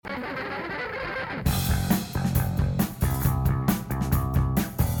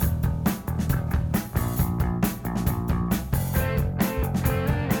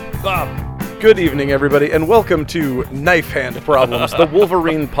Bob. Good evening, everybody, and welcome to Knife Hand Problems, the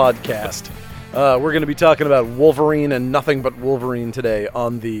Wolverine podcast. We're going to be talking about Wolverine and nothing but Wolverine today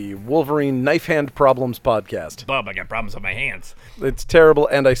on the Wolverine Knife Hand Problems podcast. Bob, I got problems with my hands. It's terrible,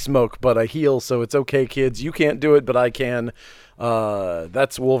 and I smoke, but I heal, so it's okay, kids. You can't do it, but I can.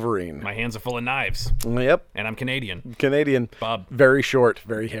 That's Wolverine. My hands are full of knives. Yep. And I'm Canadian. Canadian. Bob. Very short,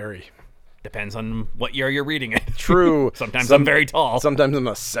 very hairy. Depends on what year you're reading it. True. Sometimes I'm very tall. Sometimes I'm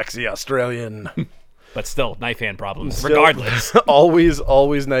a sexy Australian. But still, knife hand problems, Still, regardless.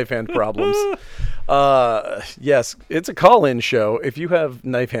 always knife hand problems. Yes, it's a call-in show. If you have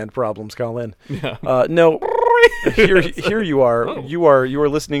knife hand problems, call in. Yeah. No, here you are. Oh. You are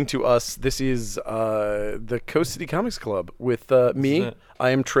listening to us. This is the Coast City Comics Club with me. it.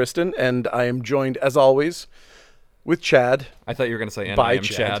 I am Tristan, and I am joined, as always, with Chad. I thought you were going to say, and By I am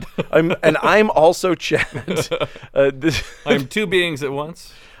Chad. I'm also Chad. I'm two beings at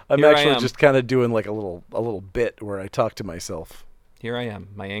once. I'm Here I actually am. just kind of doing like a little bit where I talk to myself. Here I am,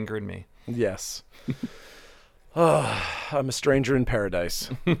 my anger in me. Yes. I'm a stranger in paradise.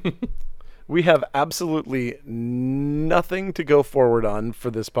 We have absolutely nothing to go forward on for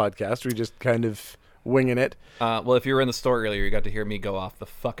this podcast. We just kind of winging it. Well, if you were in the store earlier, you got to hear me go off the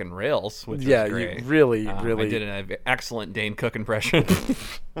fucking rails, which Yeah, was great. you really. I did an excellent Dane Cook impression.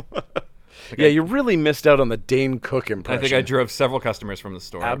 Yeah, you really missed out on the Dane Cook I impression. think I drove several customers from the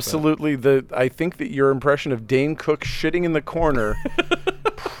store. Absolutely. I think that your impression of Dane Cook shitting in the corner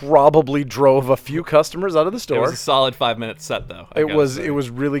probably drove a few customers out of the It store. was a solid 5-minute set, though. It was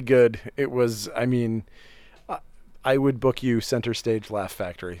really good. It was, I mean, I would book you center stage Laugh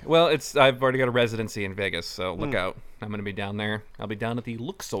Factory. Well, I've already got a residency in Vegas, so Hmm. look out. I'm going to be down there. I'll be down at the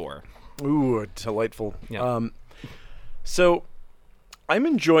Luxor. Ooh, delightful. Yeah. So I'm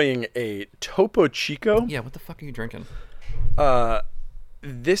enjoying a Topo Chico. Yeah, what the fuck are you drinking?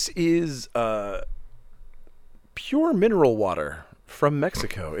 This is pure mineral water from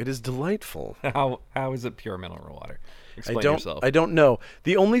Mexico. It is delightful. How is it pure mineral water? Explain yourself. I don't know.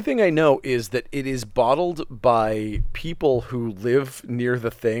 The only thing I know is that it is bottled by people who live near the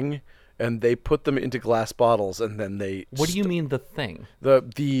thing, and they put them into glass bottles, and then they. What do you mean the thing?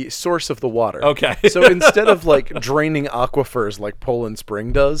 The source of the water? Okay. So instead of like draining aquifers like Poland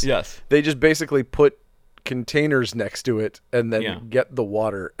Spring does, Yes. they just basically put containers next to it and then Yeah. get the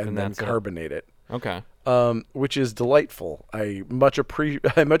water and then that's it. carbonate it. Okay. Which is delightful. I much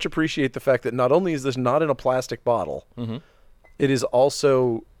appreciate the fact that not only is this not in a plastic bottle, it is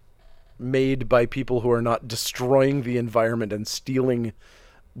also made by people who are not destroying the environment and stealing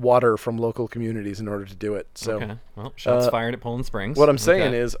water from local communities in order to do it. So Okay. Well, shots fired at Poland Springs. what I'm saying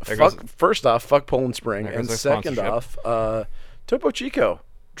Okay. is, There first off, fuck Poland Spring, There and goes our second sponsorship. off, Topo Chico.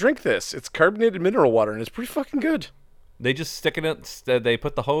 Drink this. It's carbonated mineral water, and it's pretty fucking good. They just stick it in. They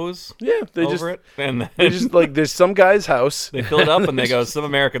put the hose Yeah, they over just it, and then they just like there's some guy's house. they fill it up, and they go, "Some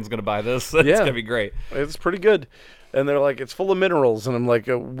American's gonna buy this. It's Yeah. gonna be great." It's pretty good. And they're like, it's full of minerals. And I'm like,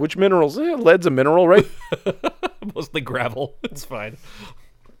 which minerals? Lead's a mineral, right? Mostly gravel. It's fine.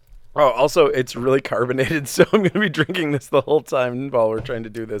 Oh, also, it's really carbonated. So I'm going to be drinking this the whole time while we're trying to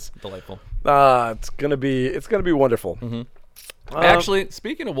do this. Delightful. It's going to be wonderful. Actually,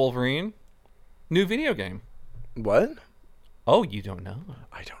 speaking of Wolverine, new video game. What? Oh, you don't know?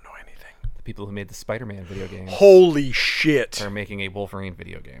 I don't know anything. The people who made the Spider-Man video games Holy shit. are making a Wolverine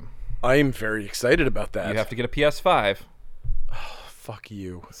video game. I'm very excited about that. You have to get a PS5, Fuck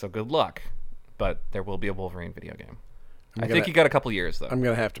you. so good luck. But there will be a Wolverine video game. I gonna- think you got a couple years, though. I'm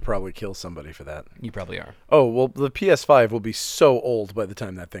going to have to probably kill somebody for that. You probably are. Oh, well, the PS5 will be so old by the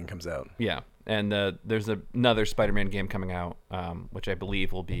time that thing comes out. Yeah. And there's another Spider-Man game coming out, which I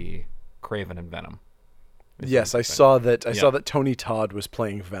believe will be Kraven and Venom. Yes, I saw that. I saw Yeah. that Tony Todd was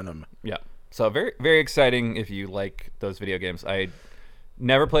playing Venom. Yeah. So very, very exciting if you like those video games. I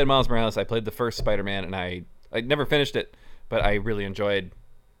never played Miles Morales. I played the first Spider-Man, and I never finished it, but I really enjoyed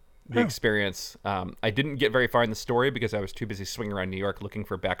the experience. I didn't get very far in the story because I was too busy swinging around New York looking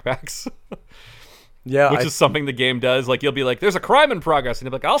for backpacks, Yeah, which is something the game does. Like, you'll be like, there's a crime in progress, and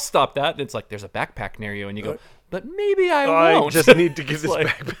you'll be like, I'll stop that. And it's like, there's a backpack near you, and you go, but maybe I won't. just need to get It's this like-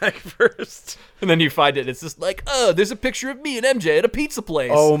 backpack first. And then you find it. It's just like, oh, there's a picture of me and MJ at a pizza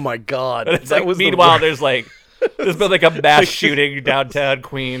place. Oh my god! And it's like, meanwhile, there's been like a mass shooting downtown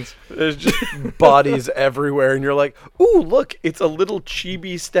Queens. there's just bodies everywhere, and you're like, "Ooh, look! It's a little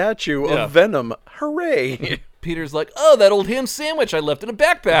chibi statue Yeah. of Venom! Hooray!" Peter's like, oh, that old ham sandwich I left in a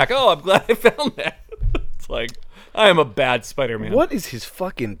backpack. Oh, I'm glad I found that. It's like, I am a bad Spider-Man. What is his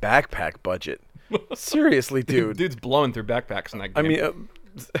fucking backpack budget? Seriously, dude. Dude's blowing through backpacks in that game. I mean,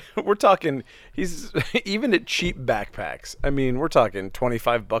 we're talking. He's even at cheap backpacks. I mean, we're talking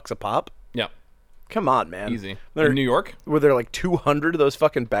 $25 a pop. Yeah. Come on, man. Easy. In New York? Were there like 200 of those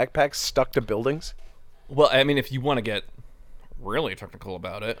fucking backpacks stuck to buildings? Well, I mean, if you want to get really technical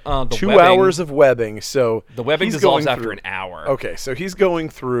about it, the 2 webbing, hours of webbing. So the webbing he's dissolves going after through- an hour. Okay, so he's going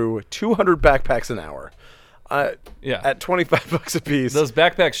through 200 backpacks an hour. Yeah. At $25 a piece. Those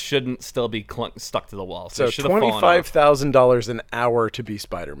backpacks shouldn't still be stuck to the wall. So they should have fallen off. $25,000 an hour to be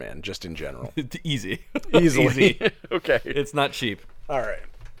Spider-Man, just in general. Easy. Easily. Easy. Okay. It's not cheap. All right.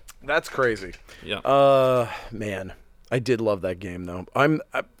 That's crazy. Yeah. Man, I did love that game though. I'm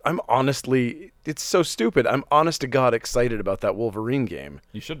honestly, it's so stupid. I'm honest to God excited about that Wolverine game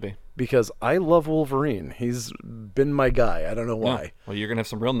You should be. because I love Wolverine. He's been my guy. I don't know why. Yeah. Well, you're gonna have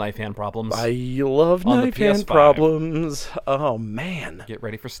some real knife hand problems. I love On the knife hand PS5. problems. Oh man, Get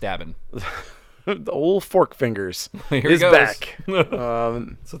ready for stabbing. the old fork fingers Here is he goes. back.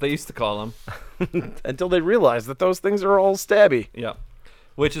 That's what they used to call them. Until they realize that those things are all stabby. Yeah.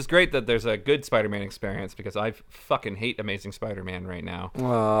 Which is great that there's a good Spider-Man experience because I fucking hate Amazing Spider-Man right now.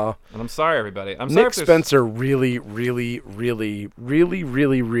 And I'm sorry, everybody. I'm sorry Nick if there's- Spencer really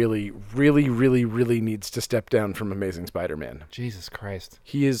needs to step down from Amazing Spider-Man. Jesus Christ.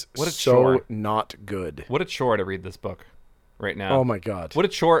 He is What a so chore. not good. What a chore to read this book right now. Oh my God. What a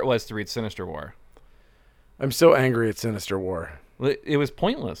chore it was to read Sinister War. I'm so angry at Sinister War. It was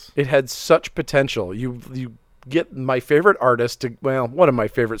pointless. It had such potential. You get my favorite artist to, well, one of my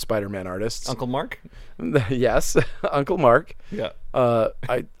favorite Spider-Man artists. Uncle Mark? Yes, Uncle Mark. Yeah.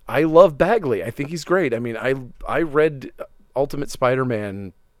 I love Bagley. I think he's great. I mean, I read Ultimate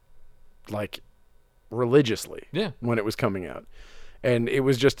Spider-Man like religiously Yeah. when it was coming out. And it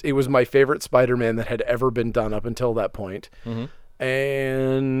was my favorite Spider-Man that had ever been done up until that point. Mm-hmm.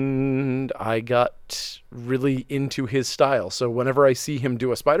 And I got really into his style. So whenever I see him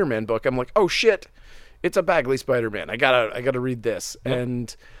do a Spider-Man book, I'm like, oh shit, it's a Bagley Spider-Man. I gotta read this. Yep.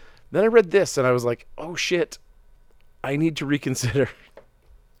 And then I read this and I was like, oh shit, I need to reconsider.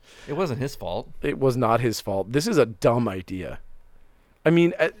 It wasn't his fault. It was not his fault. This is a dumb idea. I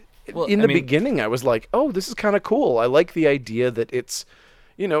mean, in the beginning, I was like, oh, this is kind of cool. I like the idea that it's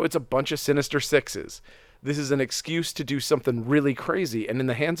a bunch of Sinister Sixes. This is an excuse to do something really crazy. And in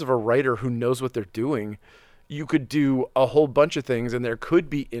the hands of a writer who knows what they're doing, you could do a whole bunch of things and there could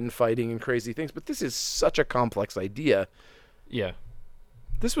be infighting and crazy things. But this is such a complex idea. Yeah.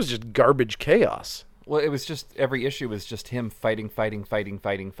 This was just garbage chaos. Well, it was just every issue was just him fighting, But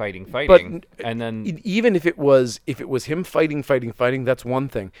and then even if it was him fighting, that's one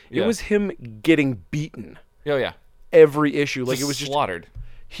thing. It Yeah. was him getting beaten oh yeah, every issue. Like it was just slaughtered.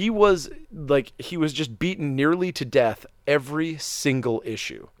 he was just beaten nearly to death every single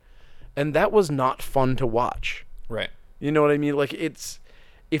issue. And that was not fun to watch. Right. You know what I mean? Like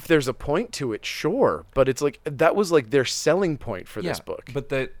if there's a point to it, sure, but it's like that was like their selling point for this book. But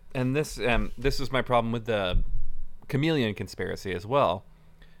this is my problem with the Chameleon conspiracy as well,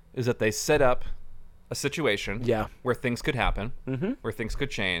 is that they set up a situation where things could happen, where things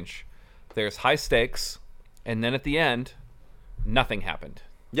could change. There's high stakes, and then at the end, nothing happened.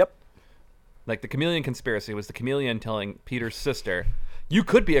 Yep. Like the Chameleon conspiracy was the Chameleon telling Peter's sister, "You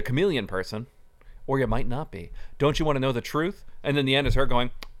could be a chameleon person, or you might not be. Don't you want to know the truth?" And then the end is her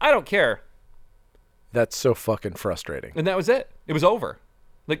going, "I don't care." That's so fucking frustrating. And that was it. It was over.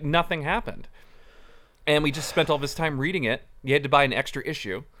 Like nothing happened. And we just spent all this time reading it. You had to buy an extra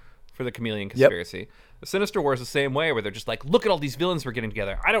issue for the Chameleon conspiracy. The Sinister War is the same way, where they're just like, look at all these villains we're getting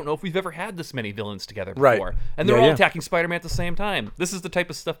together. I don't know if we've ever had this many villains together before. Right. And they're Yeah, all yeah. attacking Spider-Man at the same time. This is the type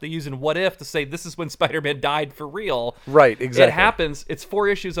of stuff they use in What If to say this is when Spider-Man died for real. Right, exactly. It happens. It's 4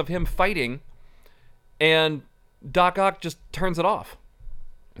 issues of him fighting, and Doc Ock just turns it off.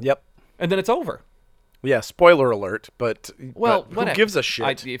 Yep. And then it's over. Yeah, spoiler alert, but Well, who whatever. gives a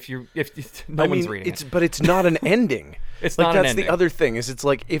shit? If no one's reading it. But it's not an ending. It's like not an that's ending. the other thing. Is it's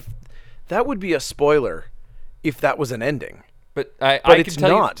like if that would be a spoiler if that was an ending. But I it's can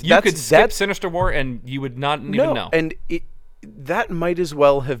tell not. you That's- could skip that's- Sinister War and you would not even No, know. and that might as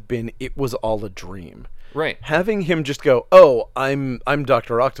well have been it was all a dream. Right. Having him just go, "Oh, I'm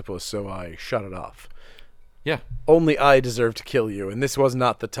Dr. Octopus, so I shut it off. Yeah. Only I deserve to kill you, and this was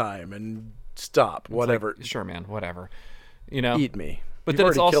not the time." And stop, whatever. Like, sure, man, whatever. You know. Eat me. But You've then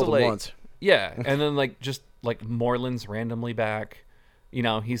it's already also killed him like, once. yeah, and then like just like Moreland's randomly back. You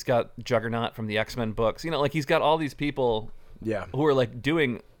know, he's got Juggernaut from the X-Men books. You know, like he's got all these people Yeah. who are like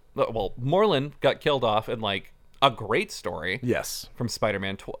doing. Well, Moreland got killed off in like a great story. Yes. From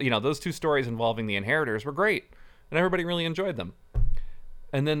Spider-Man. Those 2 stories involving the Inheritors were great, and everybody really enjoyed them.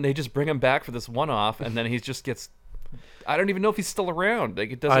 And then they just bring him back for this one-off, and then he just gets I don't even know if he's still around.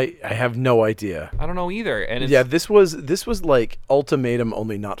 Like, it doesn't. I have no idea. I don't know either. And it's, Yeah, this was like Ultimatum,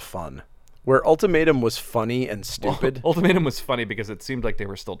 only not fun. Where Ultimatum was funny and stupid. Ultimatum was funny because it seemed like they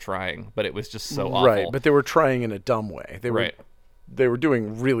were still trying, but it was just so awful. Right, but they were trying in a dumb way. They were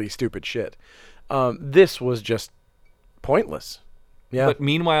doing really stupid shit. This was just pointless. Yeah. But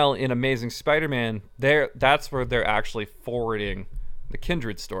meanwhile, in Amazing Spider-Man, that's where they're actually forwarding the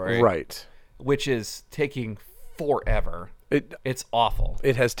Kindred story. Right. Which is taking forever. It's awful.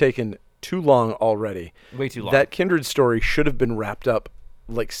 It has taken too long already. Way too long. That Kindred story should have been wrapped up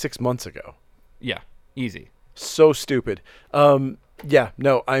like 6 months ago. Yeah, easy. So stupid. Yeah,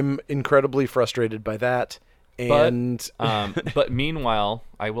 no, I'm incredibly frustrated by that. And but meanwhile,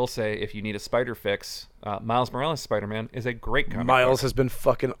 I will say, if you need a spider fix, Miles Morales Spider-Man is a great comic Miles book. has been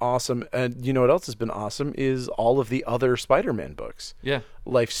fucking awesome. And you know what else has been awesome is all of the other Spider-Man books. Yeah.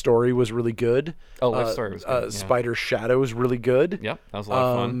 Life Story was really good. Oh, Life Story was good. Yeah. Spider Shadow is really good. Yep, that was a lot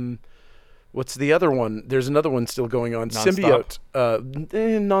of fun. What's the other one? There's another one still going on. Nonstop? Symbiote.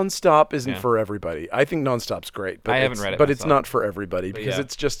 Nonstop isn't for everybody. I think Nonstop's great, but I haven't read it but it's myself. not for everybody because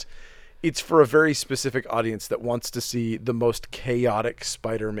it's for a very specific audience that wants to see the most chaotic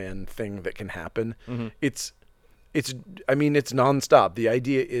Spider-Man thing that can happen. Mm-hmm. It's nonstop. The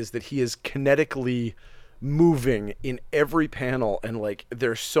idea is that he is kinetically moving in every panel, and like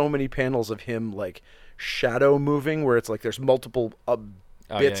there's so many panels of him like shadow moving where it's like there's multiple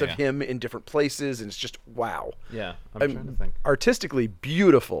bits of him in different places, and it's just wow. Yeah, I'm trying to think. Artistically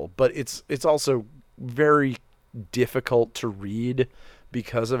beautiful, but it's also very difficult to read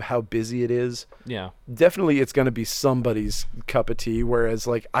because of how busy it is. Yeah. Definitely it's going to be somebody's cup of tea, whereas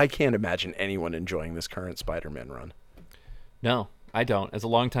like I can't imagine anyone enjoying this current Spider-Man run. No, I don't. As a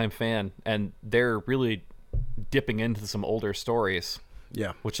longtime fan, and they're really dipping into some older stories.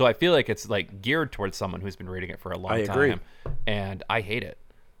 Yeah. Which I feel like it's like geared towards someone who's been reading it for a long I time. agree. And I hate it.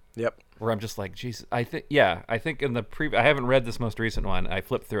 Yep. Where I'm just like, Jesus. I think in the I haven't read this most recent one. I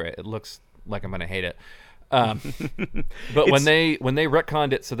flipped through it. It looks like I'm gonna hate it. But when they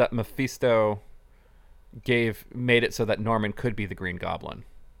retconned it so that Mephisto made it so that Norman could be the Green Goblin.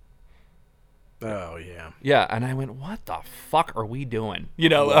 Oh yeah. Yeah, and I went, what the fuck are we doing? You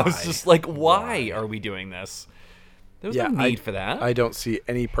know, I was just like, why are we doing this? There was no need for that. I don't see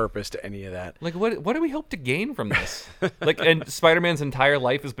any purpose to any of that. Like, what do we hope to gain from this? Like, and Spider-Man's entire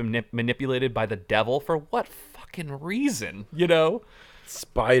life has been manipulated by the devil for what fucking reason? You know,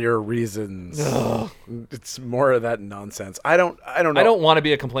 Spider reasons. Ugh. It's more of that nonsense. I don't know. I don't want to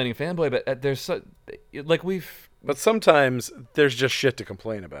be a complaining fanboy, but there's But sometimes there's just shit to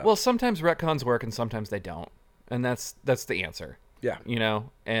complain about. Well, sometimes retcons work and sometimes they don't, and that's the answer. Yeah. You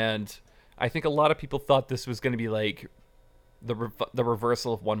know, and I think a lot of people thought this was going to be like the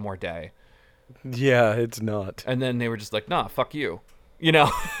reversal of One More Day. Yeah, it's not. And then they were just like, nah, fuck you. You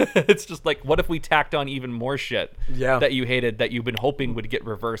know, it's just like, what if we tacked on even more shit that you hated that you've been hoping would get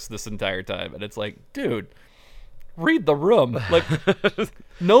reversed this entire time? And it's like, dude, read the room. Like,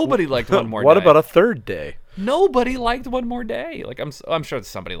 nobody liked One More Day. What about a third day? Nobody liked One More Day. Like, I'm sure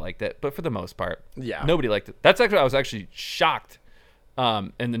somebody liked it, but for the most part, nobody liked it. I was actually shocked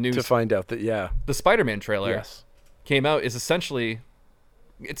in the news to find out that the Spider-Man trailer came out is essentially,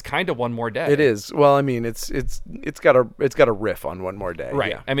 it's kind of One More Day. It is. Well, I mean, it's got a riff on One More Day.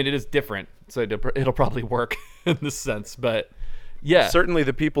 Right. Yeah. I mean, it is different, so it'll probably work in this sense, but yeah. Certainly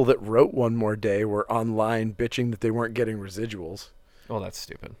the people that wrote One More Day were online bitching that they weren't getting residuals. Well, that's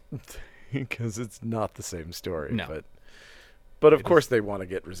stupid. Because it's not the same story. No. But of course they want to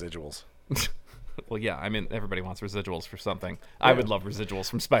get residuals. Well, yeah, I mean, everybody wants residuals for something. Yeah. I would love residuals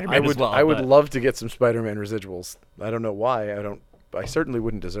from Spider-Man as well. I would love to get some Spider-Man residuals. I don't know why. I certainly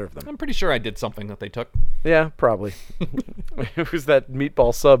wouldn't deserve them. I'm pretty sure I did something that they took. Yeah, probably. It was that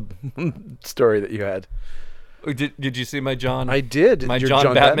meatball sub story that you had. Did you see my John? I did. My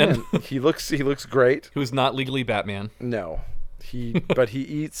John Batman. He looks great. Who's not legally Batman. No. But he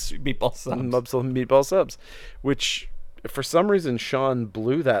eats meatball subs. Meatball subs, which for some reason Sean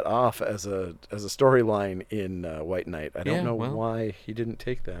blew that off as a storyline in White Knight. I don't know why he didn't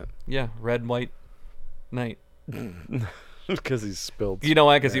take that. Yeah, Red White Knight. Because he's spilled. You know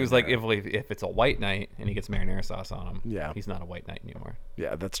why? Because he was like, if it's a White Knight and he gets marinara sauce on him, he's not a White Knight anymore.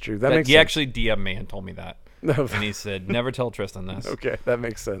 Yeah, that's true. That makes sense. He actually DM'd me and told me that. And he said, never tell Tristan this. Okay, that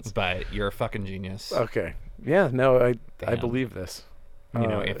makes sense. But you're a fucking genius. Okay. Yeah, no, I believe this. You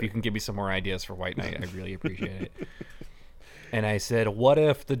know, if you can give me some more ideas for White Knight, I really appreciate it. And I said, what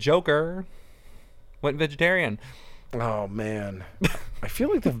if the Joker went vegetarian? Oh, man. I feel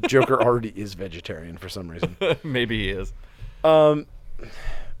like the Joker already is vegetarian for some reason. Maybe he is.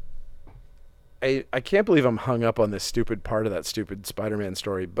 I can't believe I'm hung up on this stupid part of that stupid Spider-Man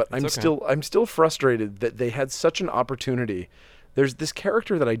story, but I'm okay. still frustrated that they had such an opportunity. There's this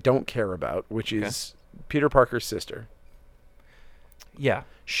character that I don't care about, which is Peter Parker's sister. Yeah.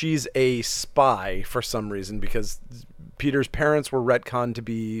 She's a spy for some reason because Peter's parents were retconned to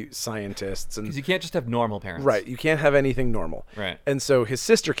be scientists, and Because you can't just have normal parents. right, you can't have anything normal. Right. And so his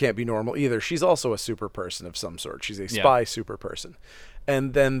sister can't be normal either. She's also a super person of some sort. She's a Yeah. spy super person.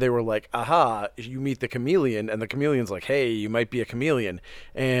 And then they were like, aha, you meet the chameleon, and the chameleon's like, hey, you might be a chameleon.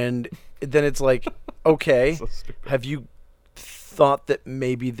 And then it's like, okay, So stupid. have you thought that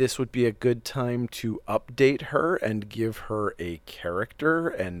maybe this would be a good time to update her and give her a character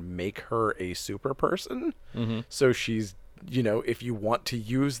and make her a super person? Mm-hmm. So she's, if you want to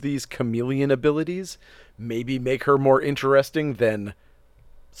use these chameleon abilities, maybe make her more interesting than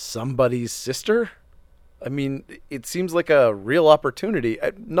somebody's sister? I mean, it seems like a real opportunity.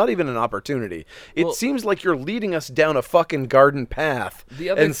 Not even an opportunity. It Well- seems like you're leading us down a fucking garden path The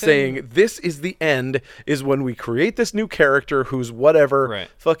other and thing- saying, this is the end, is when we create this new character who's whatever, Right.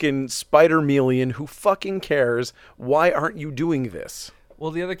 fucking Spider-Melian, who fucking cares? Why aren't you doing this? Well,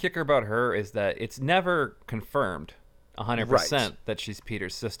 the other kicker about her is that it's never confirmed 100% that she's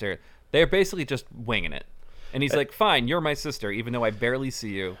Peter's sister. They're basically just winging it. And he's like, fine, you're my sister, even though I barely see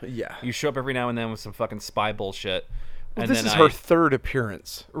you. Yeah. You show up every now and then with some fucking spy bullshit. Well, and this then is her third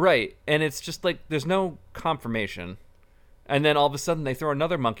appearance. Right. And it's just like, there's no confirmation. And then all of a sudden they throw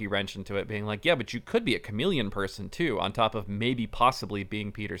another monkey wrench into it, being like, yeah, but you could be a chameleon person too, on top of maybe possibly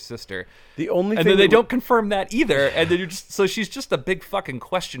being Peter's sister. The only And thing then they that don't confirm that either. And then so she's just a big fucking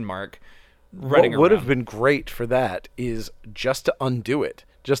question mark running what would around. have been great for that is just to undo it.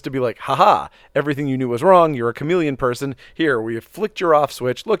 Just to be like, haha, everything you knew was wrong. You're a chameleon person. Here, we flicked your off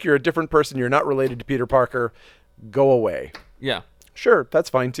switch. Look, you're a different person. You're not related to Peter Parker. Go away. Yeah. Sure,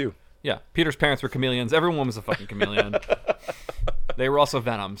 that's fine too. Yeah. Peter's parents were chameleons. Everyone was a fucking chameleon. They were also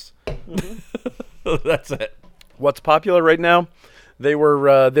Venoms. That's it. What's popular right now? They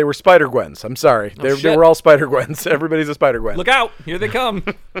were Spider-Gwens. I'm sorry. They shit. were all Spider-Gwens. Everybody's a Spider-Gwen. Look out. Here they come.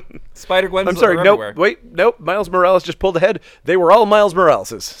 Spider-Gwen's I'm sorry. are Nope. everywhere. Nope. Miles Morales just pulled ahead. They were all Miles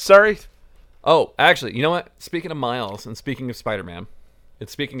Moraleses. Sorry. Oh, actually, you know what? Speaking of Miles and speaking of Spider-Man, and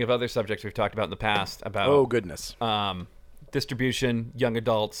speaking of other subjects we've talked about in the past about Oh, goodness. distribution, young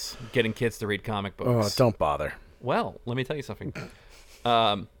adults, getting kids to read comic Oh, books. don't bother. Well, let me tell you something.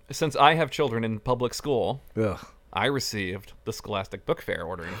 Since I have children in public school, Ugh. I received the Scholastic Book Fair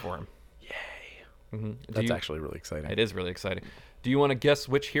ordering form. That's actually really exciting. It is really exciting. Do you want to guess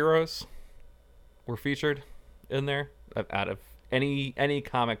which heroes were featured in there out of any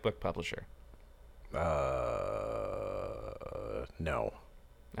comic book publisher? No.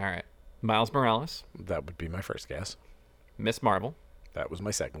 All right. Miles Morales, That would be my first guess. Miss Marvel, That was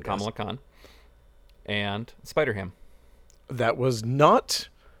my second guess. Kamala Khan, and Spider-Ham. That was not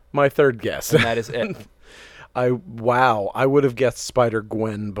my third guess. And that is it. I would have guessed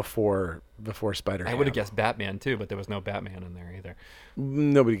Spider-Gwen before Spider-Ham. I would have guessed Batman too, but there was no Batman in there either.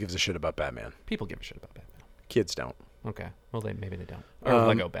 Nobody gives a shit about Batman. People give a shit about Batman. Kids don't. Okay. Well, maybe they don't. Or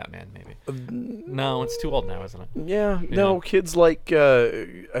Lego Batman, maybe. No, it's too old now, isn't it? Yeah, no, kids like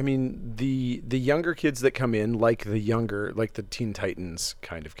the younger kids that come in like the Teen Titans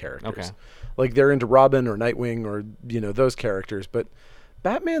kind of characters. Okay. Like they're into Robin or Nightwing or those characters, but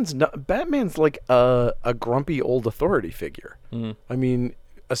Batman's like a grumpy old authority figure. I mean,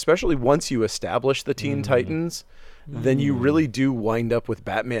 especially once you establish the Teen Titans, then you really do wind up with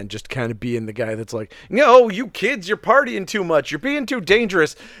Batman just kind of being the guy that's like, no, you kids, you're partying too much. You're being too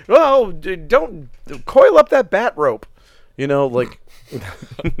dangerous. Oh, don't coil up that bat rope. Like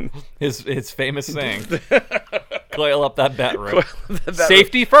His famous saying, coil up that bat rope. bat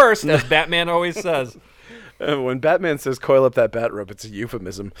Safety first, as Batman always says. when Batman says coil up that bat rope, it's a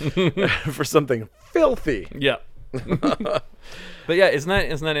euphemism for something filthy. Yeah. But yeah, isn't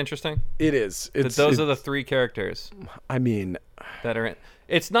that interesting? It is. That those are the three characters I mean, that are in.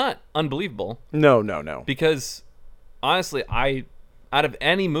 It's not unbelievable no. because honestly, out of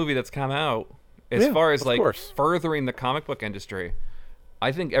any movie that's come out, as Yeah, far as of like course. furthering the comic book industry,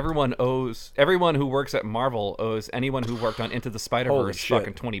 I think everyone who works at Marvel owes anyone who worked on Into the Holy Spider-Verse shit.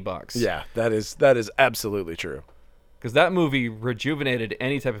 fucking $20. Yeah, that is absolutely true. Because that movie rejuvenated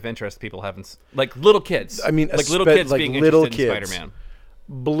any type of interest people haven't, like little kids. I mean, like little espe- kids like being little interested in kids. Spider-Man.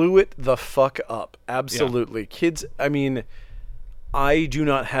 Blew it the fuck up. Absolutely. Kids, I mean, I do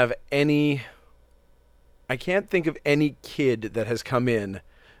not have any. I can't think of any kid that has come in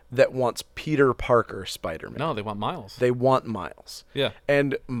that wants Peter Parker Spider-Man. No, they want Miles. They want Miles. Yeah.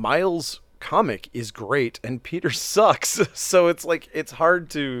 And Miles' comic is great, and Peter sucks. So it's like, it's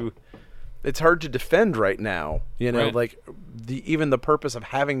hard to. it's hard to defend right now. You know, Right. like even the purpose of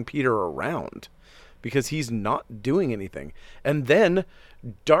having Peter around, because he's not doing anything. And then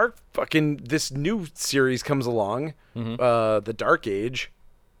this new series comes along, the Dark Age.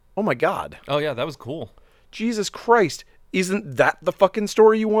 Oh my God. Oh yeah, that was cool. Jesus Christ. Isn't that the fucking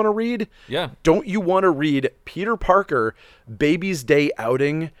story you want to read? Yeah. Don't you want to read Peter Parker, Baby's Day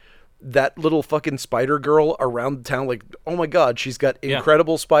outing that little fucking spider girl around town? Like, oh my God, she's got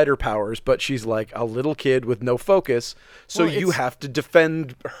incredible spider powers, but she's like a little kid with no focus. So Well, you it's- have to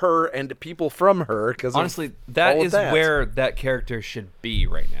defend her and people from her. Because Honestly, that is where that character should be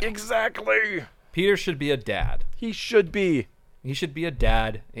right now. Exactly. Peter should be a dad. He should be. He should be a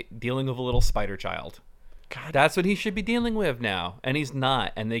dad dealing with a little spider child. God. That's what he should be dealing with now, and he's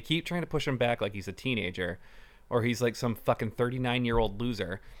not. And they keep trying to push him back like he's a teenager, or he's like some fucking 39-year-old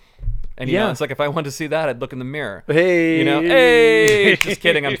loser. And you know, it's like if I wanted to see that, I'd look in the mirror. Hey. You know, hey, just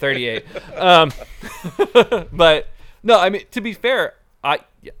kidding. I'm 38. But no, I mean, to be fair,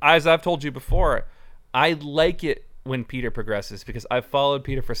 as I've told you before, I like it when Peter progresses because I've followed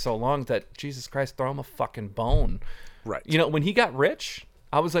Peter for so long that Jesus Christ, throw him a fucking bone. Right. You know, when he got rich,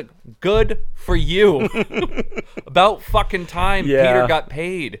 I was like, good for you. About fucking time Yeah. Peter got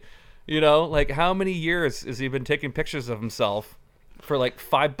paid. You know, like how many years has he been taking pictures of himself for like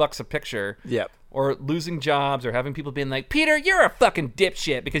 $5 a picture? Yep. Or losing jobs, or having people being like, Peter, you're a fucking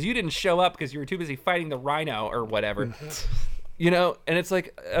dipshit because you didn't show up because you were too busy fighting the rhino or whatever. You know, and it's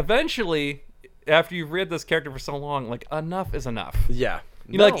like, eventually, after you've read this character for so long, like, enough is enough. Yeah.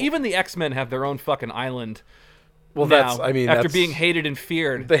 You know, like, even the X-Men have their own fucking island. Well, now, after that's being hated and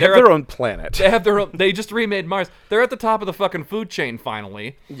feared. They have their own planet. They have their own. They just remade Mars. They're at the top of the fucking food chain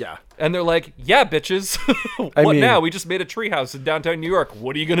finally. Yeah. And they're like, yeah, bitches. What I mean- now? We just made a treehouse in downtown New York.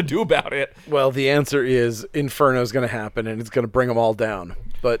 What are you gonna do about it? Well, the answer is Inferno's going to happen, and it's going to bring them all down.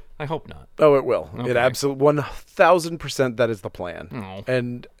 But I hope not. oh, it will. It Okay. absolutely 1,000% that is the plan, Oh.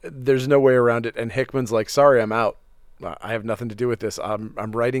 and there's no way around it. And Hickman's like, "Sorry, I'm out. I have nothing to do with this. I'm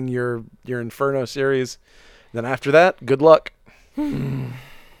writing your Inferno series. Then after that, good luck."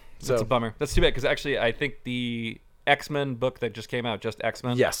 That's a bummer. That's too bad because actually, I think the X-Men book that just came out, just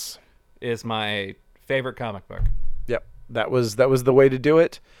X-Men, Yes. is my favorite comic book. Yep. That was the way to do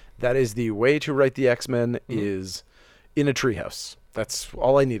it. That is the way to write the X-Men is in a treehouse. That's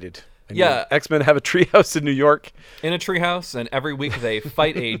all I needed. Yeah. X-Men have a treehouse in New York. In a treehouse, and every week they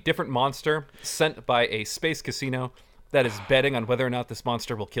fight a different monster sent by a space casino that is betting on whether or not this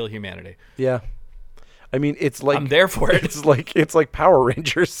monster will kill humanity. Yeah. I mean, it's like I'm there for it. It's like Power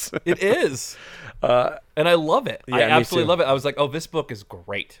Rangers. It is. And I love it. I yeah, me absolutely too. love it. I was like, oh, this book is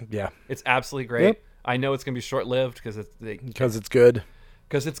great. Yeah. It's absolutely great. Yep. I know it's going to be short-lived because Because it's good.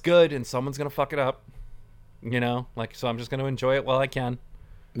 it's good and someone's going to fuck it up. You know? Like, so I'm just going to enjoy it while I can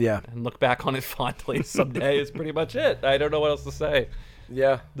Yeah. and look back on it fondly someday is pretty much it. I don't know what else to say.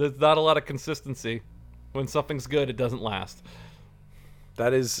 Yeah. There's not a lot of consistency. When something's good, it doesn't last.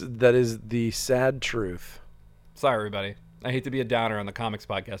 That is the sad truth. Sorry, everybody. I hate to be a downer on the comics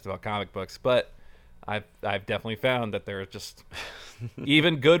podcast about comic books, but I've definitely found that there are just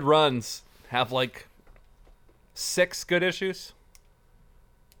even good runs have like 6 good issues.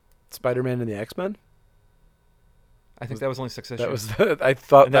 Spider-Man and the X-Men? I think that was only 6 issues. That was I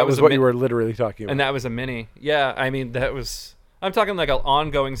thought And that that was was a what mi- you were literally talking about. and that was a mini. Yeah, I mean that was. I'm talking like an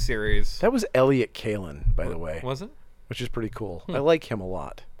ongoing series. That was Elliot Kalin, by the way, Was it? which is pretty cool. I like him a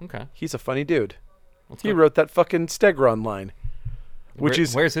lot. Okay. He's a funny dude. Let's He go. wrote that fucking Stegron line, which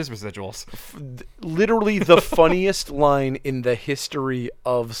is Where's his residuals? literally the funniest line in the history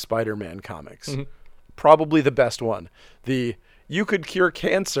of Spider-Man comics. Mm-hmm. Probably the best one. You could cure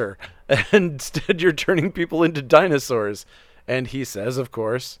cancer, and instead you're turning people into dinosaurs. And he says, of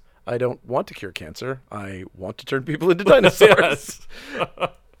course, I don't want to cure cancer. I want to turn people into dinosaurs.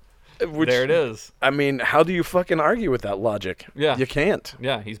 Which, There it is. I mean, how do you fucking argue with that logic? Yeah. You can't.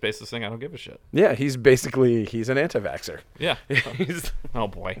 Yeah, he's basically saying I don't give a shit. Yeah, he's an anti-vaxxer. Yeah. He's, Oh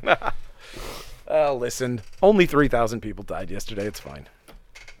boy. listen, only 3,000 people died yesterday. It's fine.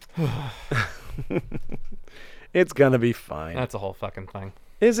 It's gonna be fine. That's a whole fucking thing.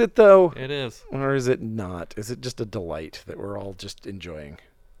 Is it though? It is. Or is it not? Is it just a delight that we're all just enjoying?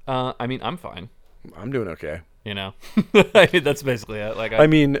 I mean, I'm fine. I'm doing okay. You know, I mean, that's basically it. Like, I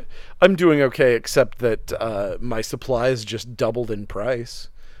mean, I'm doing okay, except that my supplies just doubled in price.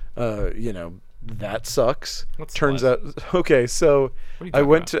 That sucks. What Turns supplies? out, okay, so What are you I talking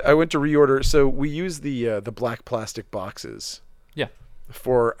went about? to reorder. So we use the black plastic boxes yeah.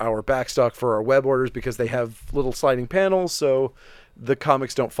 for our backstock for our web orders because they have little sliding panels. So the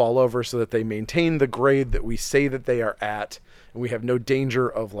comics don't fall over, so that they maintain the grade that we say that they are at, and we have no danger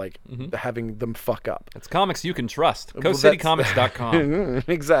of like having them fuck up. It's comics you can trust. Well, CoCityComics.com.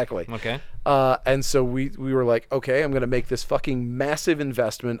 Exactly. Okay. And so we were like, okay, I'm going to make this fucking massive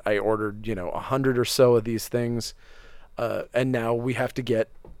investment. I ordered, 100 or so of these things. And now we have to get,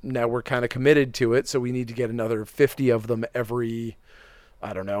 now we're kind of committed to it. So we need to get another 50 of them every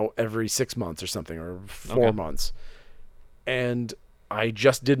 6 months or something, or 4 months. And I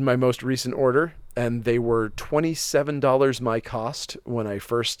just did my most recent order, and they were $27 my cost when I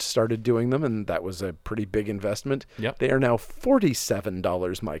first started doing them, and that was a pretty big investment. Yep. They are now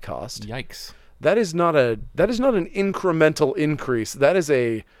 $47 my cost. Yikes. That is not an incremental increase. That is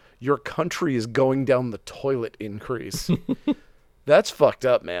your country is going down the toilet increase. That's fucked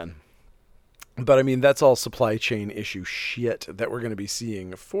up, man. But I mean, that's all supply chain issue shit that we're going to be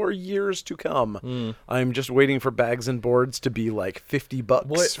seeing for years to come. I'm just waiting for bags and boards to be like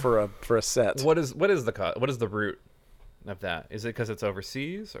 $50 for a set. What is the cost? What is the root of that? Is it because it's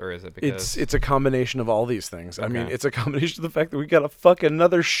overseas, or is it because It's a combination of all these things. I mean, Okay. it's a combination of the fact that we got a fucking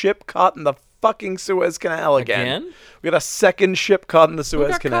another ship caught in the fucking Suez Canal again. We got a second ship caught in the Who Suez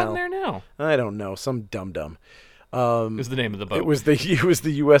got Canal. caught in there now? I don't know, some dum-dum. Is the name of the boat? It was the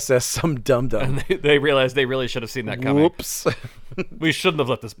USS some dum-dum. They realized they really should have seen that coming. Whoops. We shouldn't have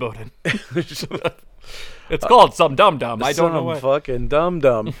let this boat in. It's called some dum dum. I don't know Some what. fucking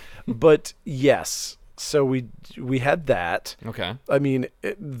dum-dum. But yes, so we had that. Okay. I mean,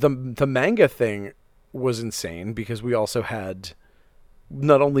 the manga thing was insane because we also had,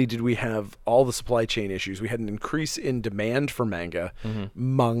 not only did we have all the supply chain issues, we had an increase in demand for manga, and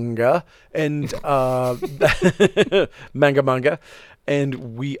manga, and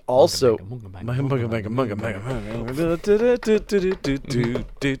we also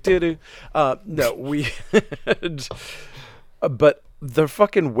no, we had, but the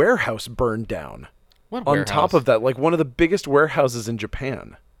fucking warehouse burned down. What On warehouse? top of that, like one of the biggest warehouses in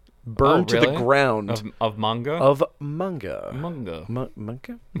Japan burned to the really? ground of manga. of manga. Manga.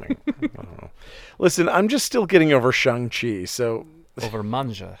 Manga? I don't know. Listen, I'm just still getting over Shang-Chi, so Over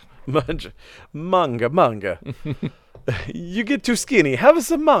manja. manga. You get too skinny. Have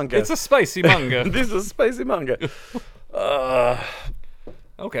some manga. It's a spicy manga. This is a spicy manga.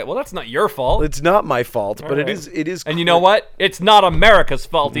 Okay, well that's not your fault. It's not my fault, but right. it is. And you know what? It's not America's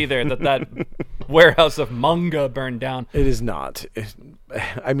fault either that warehouse of manga burned down. It is not.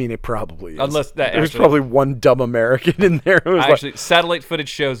 I mean, it probably is. Unless that there's actually- probably one dumb American in there who was Actually, satellite footage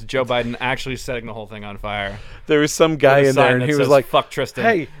shows Joe Biden actually setting the whole thing on fire. there was some guy With a in there, sign and that he was says, like, "Fuck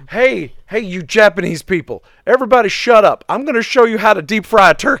Tristan." Hey, you Japanese people! Everybody, shut up! I'm going to show you how to deep fry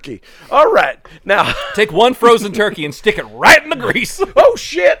a turkey. All right, now, Take one frozen turkey and stick it right in the grease. oh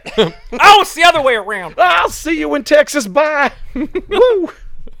shit! Oh, it's the other way around. I'll see you in Texas. Bye. Woo.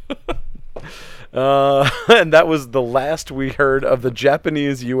 And that was the last we heard of the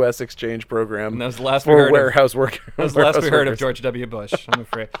Japanese-U.S. exchange program. And that was the last we for heard of- warehouse workers. That was the last we heard of George W. Bush, I'm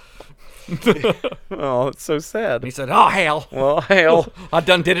afraid. Oh, it's so sad. He said, "Oh hell, Well, hell. I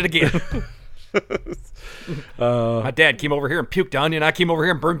done did it again." My dad came over here and puked on you, and I came over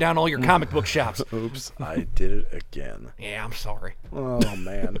here and burned down all your comic book shops. Oops, I did it again. Yeah, I'm sorry. Oh,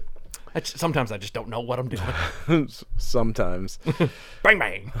 man. Sometimes I just don't know what I'm doing. Sometimes. Bang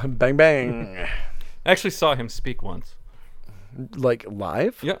bang. Bang, bang. I actually saw him speak once. Like,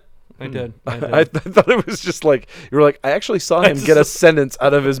 live? Yeah, I did. I thought it was just like, you were like, I actually saw him get a sentence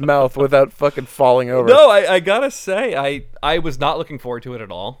out of his mouth without fucking falling over. No, I gotta say, I was not looking forward to it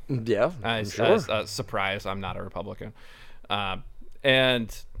at all. Yeah, I'm As sure. a surprise, I'm not a Republican.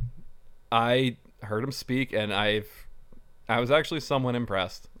 And I heard him speak, and I was actually somewhat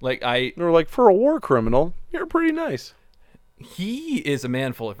impressed. Like, You were like, for a war criminal, you're pretty nice. he is a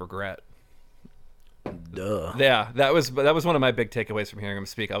man full of regret. Duh. Yeah, that was one of my big takeaways from hearing him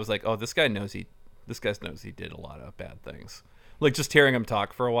speak. I was like, oh, this guy knows he did a lot of bad things. Like, just hearing him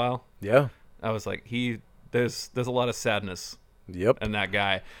talk for a while, Yeah. I was like, there's a lot of sadness Yep. in that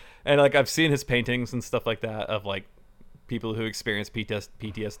guy. And like, I've seen his paintings and stuff like that of like people who experience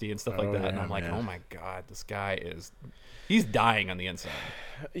PTSD and stuff like that, and yeah, I'm like, man. oh my god, this guy he's dying on the inside.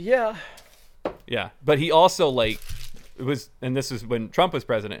 Yeah. Yeah, but he also like and this is when Trump was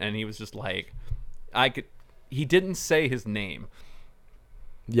president, and he was just like, he didn't say his name,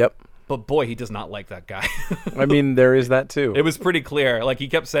 Yep. but boy, he does not like that guy. I mean, there is that too. It was pretty clear. Like, he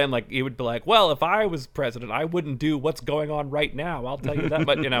kept saying, like, he would be like, well, if I was president, I wouldn't do what's going on right now. I'll tell you that.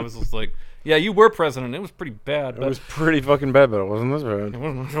 But, and I was just like, yeah, you were president. It was pretty bad. It But was pretty fucking bad, but it wasn't this bad.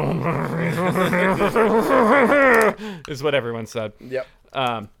 is what everyone said. Yep.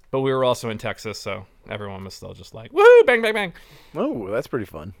 But we were also in Texas, so everyone was still just like, woohoo, bang, bang, bang. Oh, that's pretty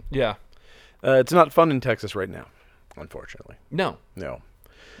fun. Yeah. It's not fun in Texas right now, unfortunately. No. No.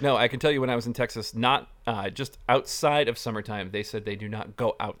 I can tell you when I was in Texas, not just outside of summertime, they said they do not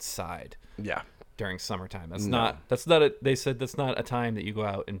go outside Yeah. during summertime. No. They said that's not a time that you go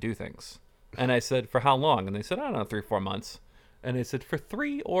out and do things. And I said, for how long? And they said, I don't know, 3-4 months. And they said, for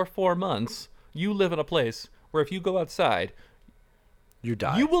 3 or 4 months, you live in a place where if you go outside, You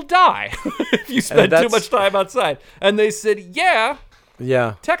die. you will die if you spend too much time outside. And they said, yeah,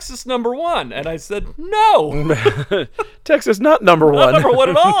 Yeah. Texas #1. And I said, no, Texas not number one. not #1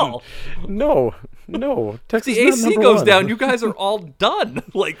 at all. No. Texas The not AC number goes one. down. You guys are all done.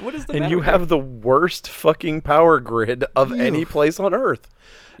 Like, what is the And matter? you have the worst fucking power grid of any place on Earth.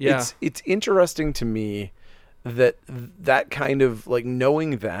 Yeah. It's interesting to me that kind of like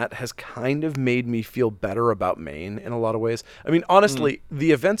knowing that has kind of made me feel better about Maine in a lot of ways. I mean, honestly,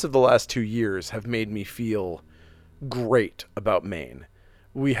 the events of the last 2 years have made me feel great about Maine.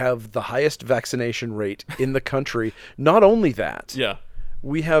 We have the highest vaccination rate in the country. Not only that, Yeah.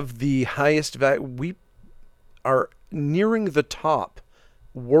 we have the highest we are nearing the top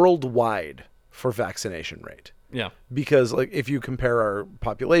worldwide for vaccination rate. Yeah. Because like if you compare our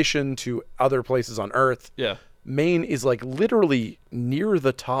population to other places on Earth, Yeah. Maine is like literally near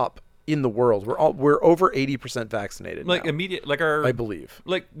the top in the world. We're over 80% vaccinated Like now, immediate, like our, I believe.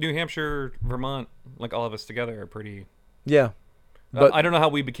 like New Hampshire, Vermont, like all of us together are pretty. Yeah. But I don't know how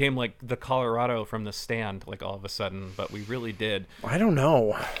we became like the Colorado from the stand, like all of a sudden, but we really did. I don't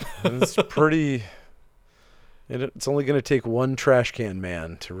know. It's pretty it's only going to take one trash can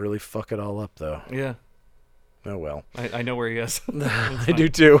man to really fuck it all up though. Yeah. Oh well. I know where he is. I do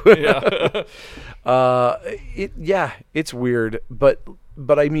too. Yeah. It's weird, but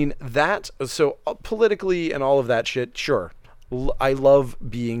I mean that. So politically and all of that shit, sure. I love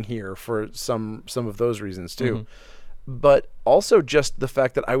being here for some of those reasons too, but also just the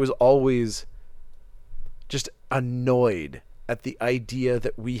fact that I was always just annoyed at the idea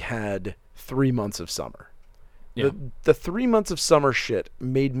that we had 3 months of summer. Yeah. The 3 months of summer shit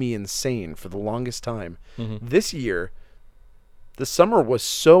made me insane for the longest time. This year, the summer was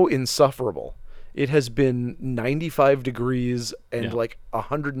so insufferable. It has been 95 degrees and like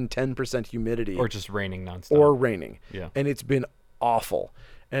 110% humidity. Or just raining nonstop. Or raining. Yeah. And it's been awful.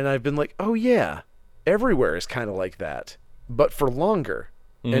 And I've been like, oh yeah, everywhere is kind of like that, but for longer.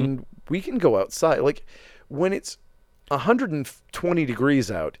 And we can go outside. Like when it's 120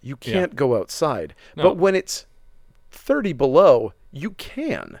 degrees out, you can't go outside. No. But when it's 30 below, you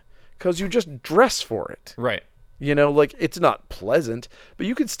can, because you just dress for it. Right. You know, like it's not pleasant, but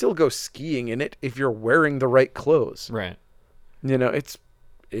you can still go skiing in it if you're wearing the right clothes. Right. You know, it's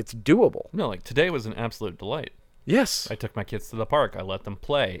doable. No, like today was an absolute delight. Yes. I took my kids to the park. I let them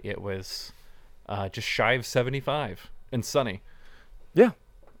play. It was just shy of 75 and sunny. Yeah.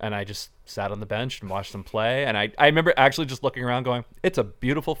 And I just sat on the bench and watched them play. And I remember actually just looking around going, it's a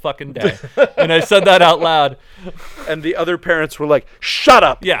beautiful fucking day. And I said that out loud. And the other parents were like, shut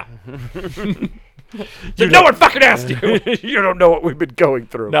up. Yeah. No one fucking asked you. You don't know what we've been going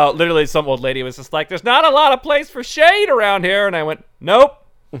through. No, literally some old lady was just like, there's not a lot of place for shade around here. And I went, nope.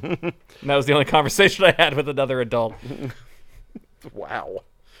 And that was the only conversation I had with another adult. Wow.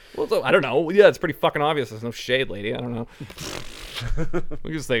 Well, so, I don't know. Yeah, it's pretty fucking obvious. There's no shade, lady. I don't know.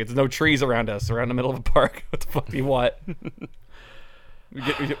 We just think there's no trees around us. We're in the middle of a park. What the fuck do you want? You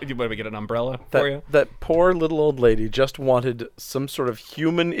want me to get an umbrella for you? That poor little old lady just wanted some sort of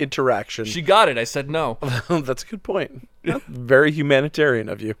human interaction. She got it. I said no. That's a good point. Very humanitarian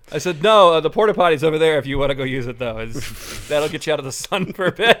of you. I said no. The porta potty's over there if you want to go use it, though. That'll get you out of the sun for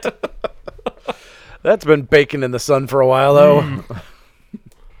a bit. That's been baking in the sun for a while, though.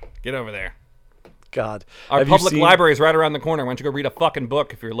 Get over there. God. Our public library is right around the corner. Why don't you go read a fucking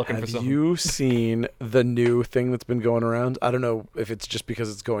book if you're looking for something? Have you seen the new thing that's been going around? I don't know if it's just because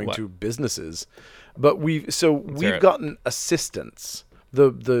it's going to businesses, but we've gotten assistants.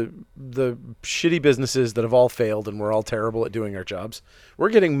 The shitty businesses that have all failed and we're all terrible at doing our jobs. We're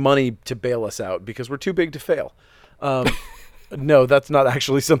getting money to bail us out because we're too big to fail. No, that's not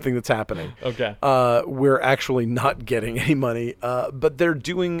actually something that's happening. Okay. We're actually not getting any money. But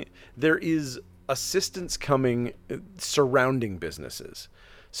there is assistance coming surrounding businesses.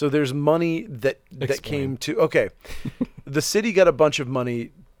 So there's money that came to, okay. The city got a bunch of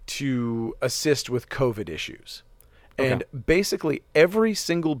money to assist with COVID issues. And basically every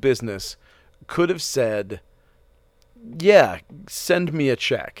single business could have said, yeah, send me a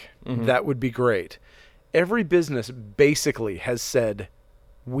check. That would be great. Every business basically has said,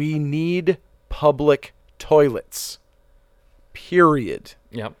 we need public toilets, period.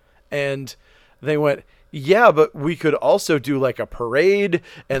 Yep. And They went, yeah, but we could also do like a parade,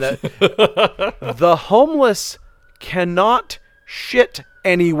 and the homeless cannot shit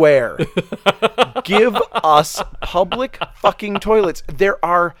anywhere. Give us public fucking toilets. There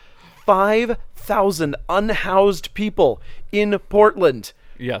are 5,000 unhoused people in Portland.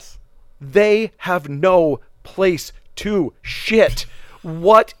 Yes. They have no place to shit.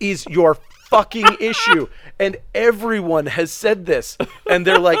 What is your fucking issue? And everyone has said this. And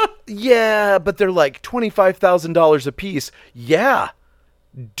they're like, yeah, but they're like $25,000 a piece. Yeah,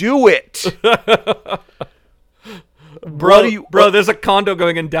 do it. Bro, there's a condo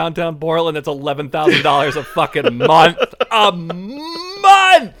going in downtown Portland that's $11,000 a fucking month. A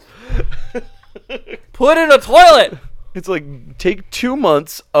month! Put in a toilet! It's like, take 2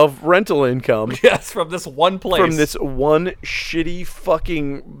 months of rental income. Yes, from this one place. From this one shitty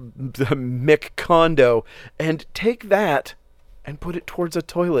fucking Mick condo, and take that and put it towards a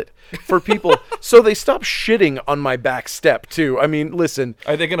toilet for people so they stop shitting on my back step, too. I mean, listen.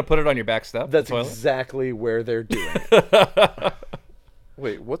 Are they going to put it on your back step? That's exactly where they're doing it.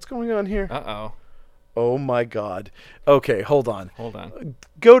 Wait, what's going on here? Uh-oh. Oh my God. Okay, hold on. Hold on.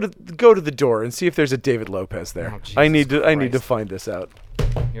 Go to the door and see if there's a David Lopez there. Oh, I need Jesus to find this out.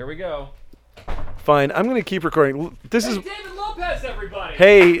 Here we go. Fine, I'm gonna keep recording. This is David Lopez, everybody.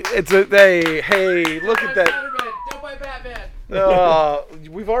 hey, look at that. Spider-Man, don't buy Batman.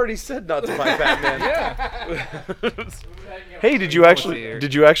 We've already said not to buy Batman. Yeah. Hey, did you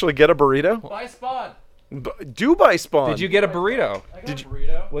actually get a burrito? Buy Spawn. Do buy Spawn. Did you get a burrito? I got a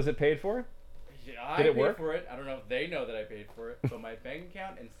burrito. Was it paid for? Yeah, Did I it paid work? for it. I don't know if they know that I paid for it, but my bank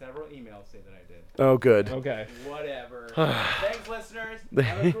account and several emails say that I did. Oh, good. Okay. Whatever. Thanks, listeners.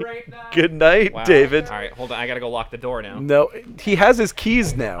 Have a great night. Good night, Wow. David. All right, hold on. I got to go lock the door now. No, he has his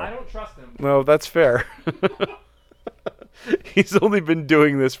keys I now. don't trust him. No, that's fair. He's only been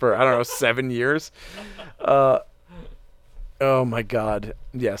doing this for, I don't know, 7 years. Oh my God.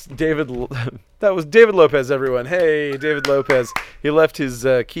 Yes, that was David Lopez, everyone. Hey, David Lopez. He left his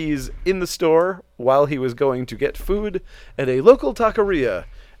keys in the store while he was going to get food at a local taqueria.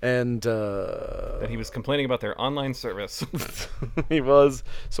 And That he was complaining about their online service. he was,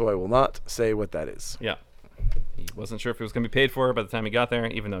 so I will not say what that is. Yeah. He wasn't sure if it was going to be paid for by the time he got there,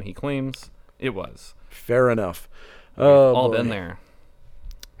 even though he claims it was. Fair enough. We've Oh, all boy. been there.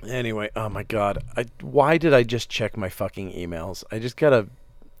 Anyway, oh my God. Why did I just check my fucking emails? I just gotta...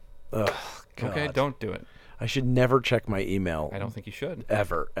 Ugh, God. Okay, don't do it. I should never check my email. I don't think you should.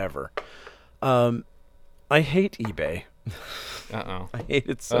 Ever. I hate eBay. Uh-oh. I hate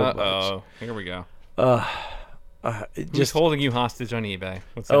it so Uh-oh. Here we go. much. Who's Just holding you hostage on eBay?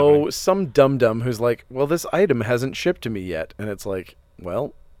 What's that oh, about? some dum-dum who's like, well, this item hasn't shipped to me yet. And it's like,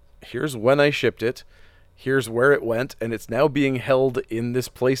 well, here's when I shipped it. Here's where it went. And it's now being held in this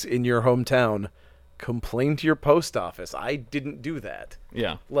place in your hometown. Complain to your post office. I didn't do that.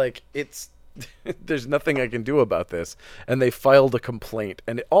 Yeah. Like, it's... there's nothing I can do about this. And they filed a complaint.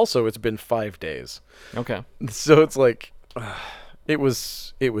 And it's been 5 days. Okay. So it's like... it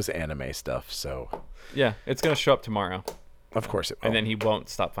was anime stuff, so... Yeah, it's going to show up tomorrow. Of course it will. And then he won't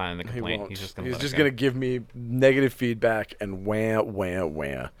stop filing the He complaint. won't. He's just going to give me negative feedback and wah.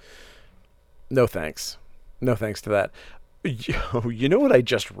 No thanks. No thanks to that. You know what I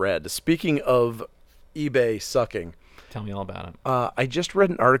just read? Speaking of eBay sucking, Tell me all about it. I just read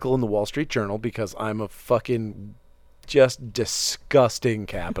an article in the Wall Street Journal because I'm a fucking just disgusting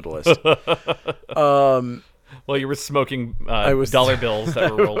capitalist. Well, you were smoking was- dollar bills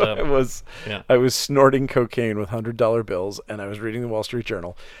that were rolled up. I was snorting cocaine with $100 bills, and I was reading the Wall Street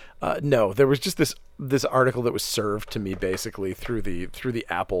Journal. No, there was just this article that was served to me basically through the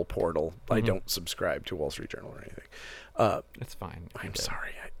Apple portal. I don't subscribe to Wall Street Journal or anything. It's fine. I'm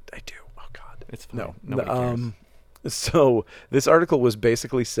sorry, I do. Oh God, It's fine. no. Nobody cares. So this article was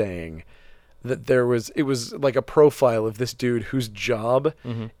basically saying that it was like a profile of this dude whose job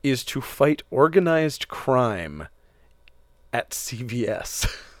is to fight organized crime at CVS.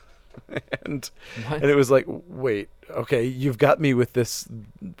 and What? it was like, wait, okay, you've got me with this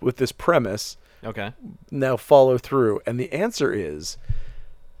premise. Okay. Now follow through. And the answer is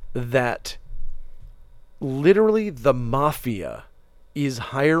that literally the mafia is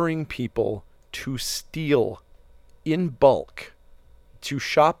hiring people to steal in bulk, to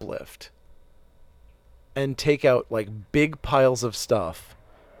shoplift, and take out like big piles of stuff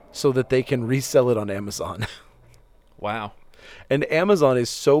so that they can resell it on Amazon. Wow. And Amazon is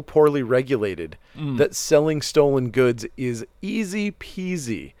so poorly regulated that selling stolen goods is easy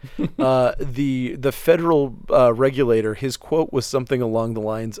peasy. The federal regulator, his quote was something along the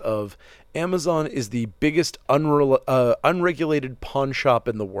lines of, Amazon is the biggest unregulated pawn shop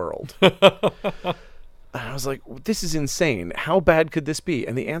in the world. And I was like, this is insane. How bad could this be?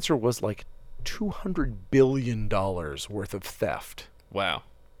 And the answer was like $200 billion worth of theft. Wow.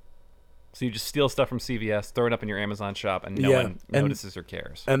 So you just steal stuff from CVS, throw it up in your Amazon shop, and no one notices or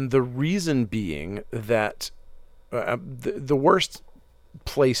cares. And the reason being that the worst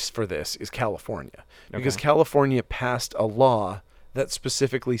place for this is California. Because California passed a law that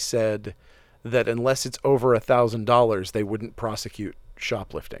specifically said that unless it's over $1,000, they wouldn't prosecute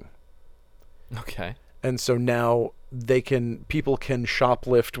shoplifting. Okay. And so now people can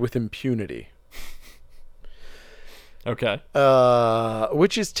shoplift with impunity. Okay.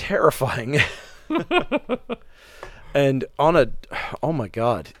 Which is terrifying. And oh my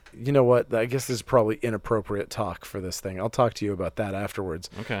God, you know what? I guess this is probably inappropriate talk for this thing. I'll talk to you about that afterwards.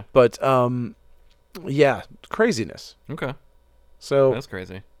 Okay. But, yeah, craziness. Okay. So That's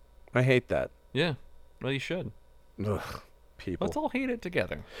crazy. I hate that. Yeah. Well, you should. Ugh, people. Let's all hate it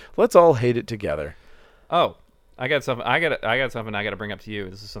together. Let's all hate it together. Oh, I got something. I got something I got to bring up to you.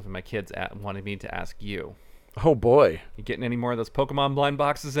 This is something my kids wanted me to ask you. Oh boy. You getting any more of those Pokemon blind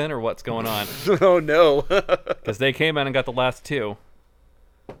boxes in, or what's going on? Oh no. Because they came in and got the last two.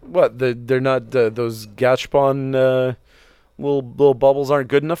 What? They're not those Gachapon little bubbles aren't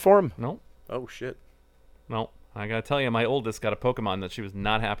good enough for them? No. Oh shit. No. I gotta tell you, my oldest got a Pokemon that she was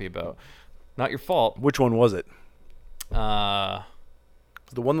not happy about. Not your fault. Which one was it?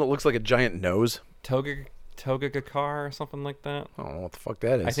 The The one that looks like a giant nose? Togekakar or something like that. I don't know what the fuck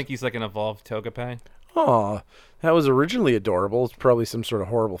that is. I think he's like an evolved Togepi. Oh, that was originally adorable. It's probably some sort of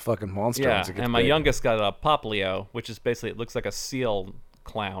horrible fucking monster. Yeah, once it gets and my big. youngest got a Poplio, which is basically, it looks like a seal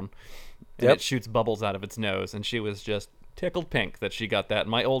clown, and Yep. it shoots bubbles out of its nose, and she was just tickled pink that she got that. And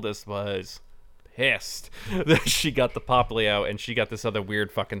my oldest was pissed that she got the Poplio, and she got this other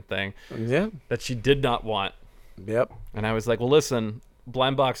weird fucking thing Yeah. that she did not want. Yep. And I was like, well, listen,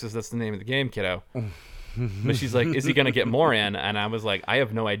 blind boxes, that's the name of the game, kiddo. But she's like, is he going to get more in? And I was like, I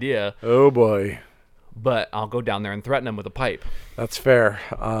have no idea, Oh boy. but I'll go down there and threaten him with a pipe. That's fair.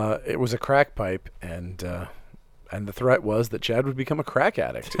 It was a crack pipe, and the threat was that Chad would become a crack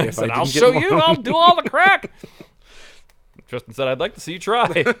addict if I And didn't I'll get show more. you, I'll do all the crack. Tristan said, I'd like to see you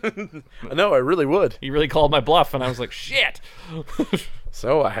try. No, I really would. He really called my bluff, and I was like, shit.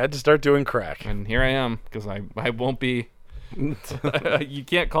 So I had to start doing crack. And here I am, because I won't be. You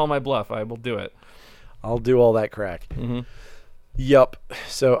can't call my bluff. I will do it. I'll do all that crack. Mm-hmm. Yup.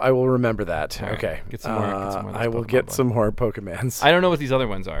 So I will remember that. All right. Okay. Get some more of those I will Pokemon get books. some more Pokemans. I don't know what these other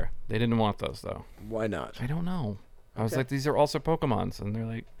ones are. They didn't want those, though. Why not? I don't know. I was Okay. like, these are also Pokemons. And they're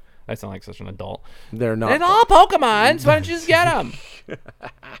like, I sound like such an adult. They're not. They're all Pokemons. Why don't you just get them?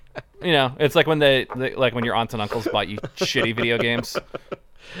 You know, it's like when they like when your aunts and uncles bought you shitty video games.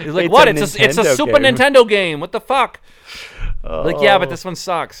 It's like, It's what? a It's a Nintendo Super game." Nintendo game. What the fuck? Like, yeah, but this one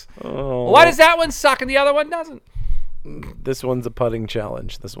sucks. Oh. Why does that one suck and the other one doesn't? This one's a putting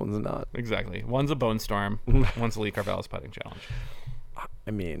challenge. This one's not. Exactly. One's a Bone Storm. One's a Lee Carvella's putting challenge.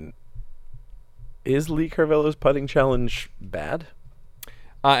 I mean, is Lee Carvello's putting challenge bad?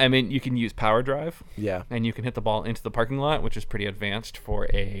 I mean, you can use Power Drive, Yeah. and you can hit the ball into the parking lot, which is pretty advanced for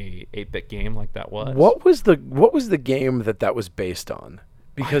a 8-bit game like that was. What was the game that was based on?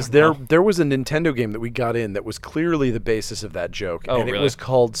 Because there was a Nintendo game that we got in that was clearly the basis of that joke, Oh, and it really? was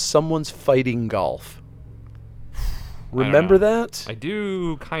called Someone's Fighting Golf. Remember that? I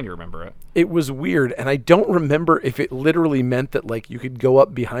do kind of remember it. It was weird, and I don't remember if it literally meant that like you could go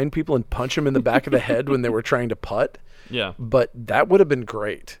up behind people and punch them in the back of the head when they were trying to putt. Yeah. But that would have been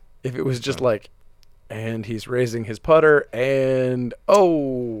great if it was just like, and he's raising his putter, and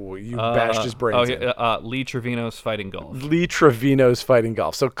you bashed his brains in. Lee Trevino's Fighting Golf. Lee Trevino's Fighting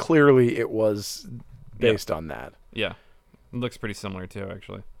Golf. So clearly it was based on that. Yeah. It looks pretty similar, too,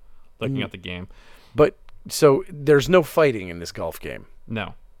 actually. Looking at the game. But so there's no fighting in this golf game.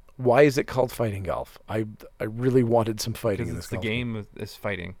 No. Why is it called Fighting Golf? I really wanted some fighting in Because this the golf game is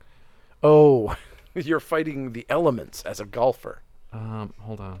fighting. Oh, you're fighting the elements as a golfer.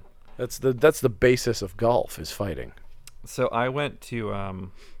 Hold on. That's the basis of golf is fighting. So I went to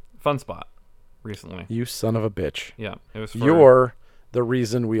FunSpot recently. You son of a bitch. Yeah. It was for... You're the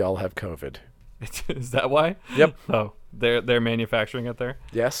reason we all have COVID. Is that why? Yep. Oh, they're manufacturing it there?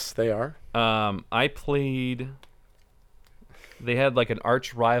 Yes, they are. I played... They had like an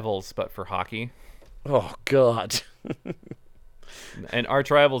arch rivals, but for hockey. Oh God. And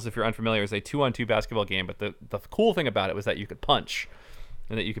Arch Rivals, if you're unfamiliar, is a 2-on-2 basketball game. But the cool thing about it was that you could punch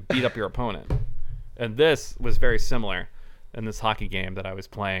and that you could beat up your opponent. And this was very similar in this hockey game that I was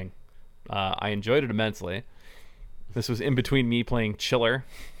playing. I enjoyed it immensely. This was in between me playing Chiller,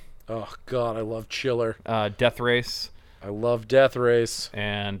 Oh God, I love Chiller. Death Race, I love Death Race.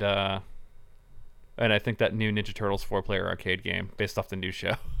 and I think that new Ninja Turtles 4-player arcade game based off the new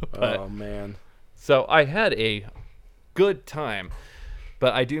show. But, Oh man. so I had a good time,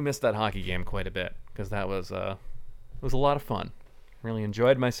 but I do miss that hockey game quite a bit because that was a lot of fun. Really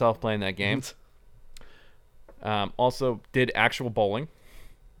enjoyed myself playing that game. Also did actual bowling.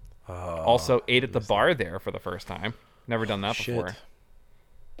 Also ate at the bar there for the first time. Never done that Shit. before.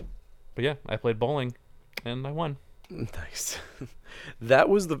 But yeah, I played bowling and I won. Nice.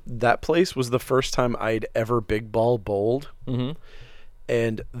 That place was the first time I'd ever big ball bowled. Mm-hmm.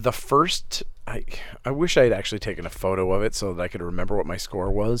 And the first, I wish I had actually taken a photo of it so that I could remember what my score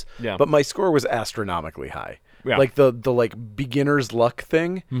was. Yeah. But my score was astronomically high. Yeah. Like the like beginner's luck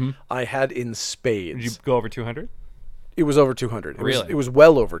thing, I had in spades. Did you go over 200? It was over 200. Really? It was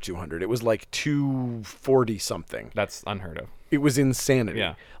well over 200. It was like 240 something. That's unheard of. It was insanity.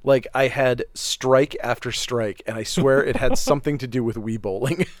 Yeah. Like I had strike after strike, and I swear it had something to do with Wii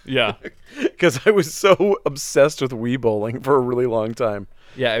bowling. Yeah. Because I was so obsessed with Wii bowling for a really long time.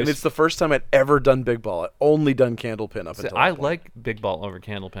 Yeah, And it's the first time I'd ever done big ball. I'd only done candlepin up until I that point. like big ball over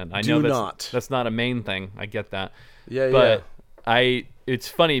candlepin. I Do know not. that's not a main thing. I get that. Yeah, But it's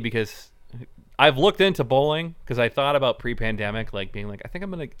funny because I've looked into bowling because I thought about pre-pandemic, like being like, I think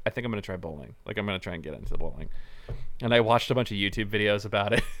I'm gonna try bowling. Like I'm gonna try and get into the bowling. And I watched a bunch of YouTube videos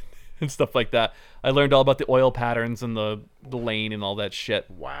about it and stuff like that. I learned all about the oil patterns and the lane and all that shit.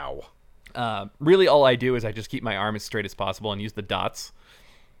 Wow. Really, all I do is I just keep my arm as straight as possible and use the dots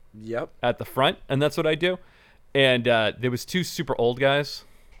Yep. at the front, and that's what I do. And there was two super old guys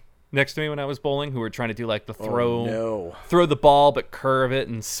next to me when I was bowling who were trying to do like the no. throw the ball but curve it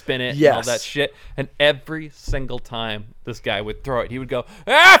and spin it and all Yes. that shit. And every single time this guy would throw it, he would go,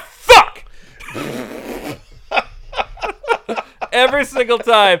 "Ah, fuck!" Every single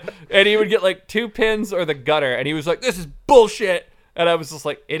time. And he would get like 2 pins or the gutter, and he was like, "This is bullshit." And I was just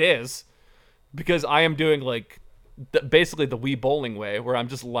like, "It is." Because I am doing like basically the Wii bowling way, where I'm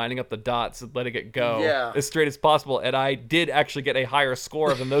just lining up the dots and letting it go as straight as possible. And I did actually get a higher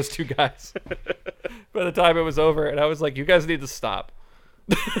score than those two guys by the time it was over. And I was like, you guys need to stop.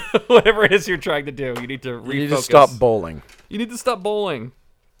 Whatever it is you're trying to do, you need to refocus. You need to stop bowling. You need to stop bowling.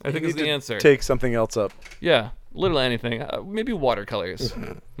 I think You is need the to answer. Take something else up. Yeah, literally anything. Maybe watercolors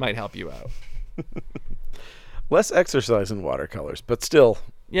might help you out. Less exercise in watercolors, but still,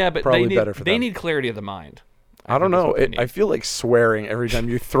 Yeah, but Probably they need, better for they them. need clarity of the mind. I don't think is know. what they I need. feel like swearing every time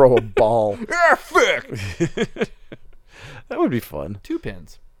you throw a ball. Ah, fuck! That would be fun. 2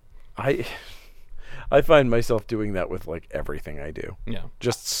 pins. I find myself doing that with like everything I do. Yeah.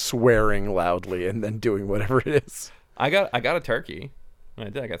 Just swearing loudly and then doing whatever it is. I got a turkey. I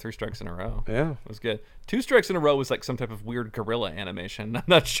did. I got 3 strikes in a row. Yeah. It was good. 2 strikes in a row was like some type of weird gorilla animation. I'm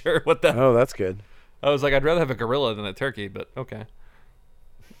not sure what that. Oh, that's good. I was like, I'd rather have a gorilla than a turkey, but okay.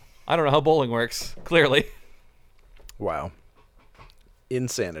 I don't know how bowling works. Clearly. Wow.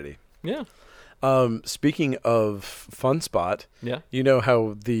 Insanity. Yeah. Speaking of Fun Spot, Yeah. you know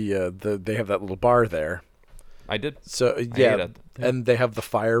how the they have that little bar there. I did. So ate yeah, it. Yeah. and they have the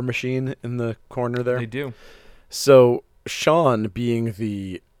fire machine in the corner there. They do. So Sean, being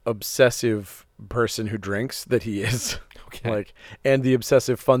the obsessive person who drinks that he is, Okay. and the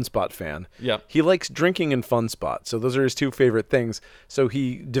obsessive Fun Spot fan, Yeah. he likes drinking and Fun Spot. So those are his 2 favorite things. So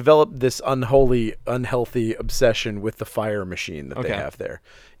he developed this unholy, unhealthy obsession with the fire machine that they Okay. have there.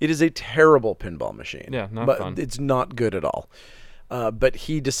 It is a terrible pinball machine. Yeah, not but fun. it's not good at all. But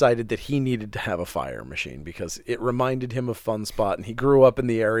he decided that he needed to have a fire machine because it reminded him of Fun Spot, and he grew up in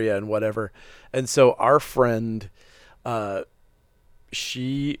the area and whatever. And so our friend,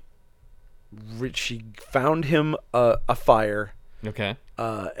 she found him a fire, Okay.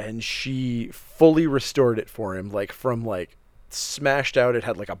 and she fully restored it for him, from smashed out. It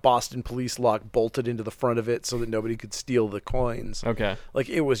had like a Boston police lock bolted into the front of it so that nobody could steal the coins. Okay. Like,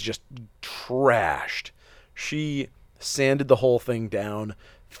 it was just trashed. She sanded the whole thing down,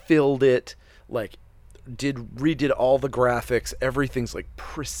 filled it, redid all the graphics. Everything's like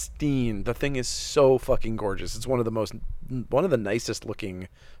pristine. The thing is so fucking gorgeous. It's one of the nicest looking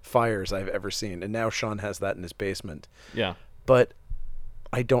fires I've ever seen. And now Sean has that in his basement. Yeah. But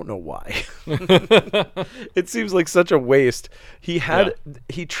I don't know why. It seems like such a waste. He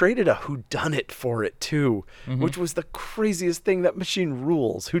traded a whodunit for it too, which was the craziest thing. That machine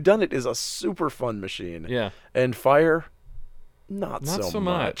rules. Whodunit is a super fun machine. Yeah. And fire, Not Not so so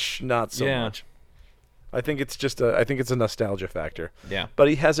much. much. Not so Yeah. much. I think it's just I think it's a nostalgia factor. Yeah. But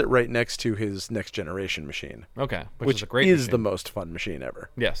he has it right next to his next generation machine, Okay. which is a great is the machine. most fun machine ever.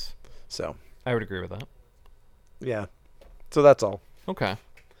 Yes. So, I would agree with that. yeah. So that's all. Okay.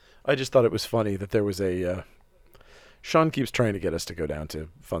 I just thought it was funny that there was a Sean keeps trying to get us to go down to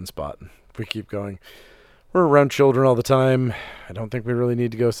Fun Spot. We keep going. We're around children all the time. I don't think we really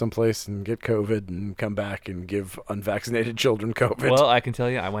need to go someplace and get COVID and come back and give unvaccinated children COVID. Well, I can tell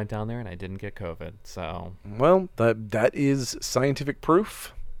you, I went down there and I didn't get COVID. So Well, that is scientific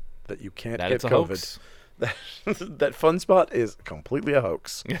proof that you can't that get it's a COVID. hoax. That Fun Spot is completely a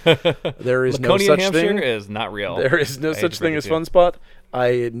hoax. There is no Laconia, such Hampshire thing. is not real. There is no I hate such to break thing it as to you. Fun Spot.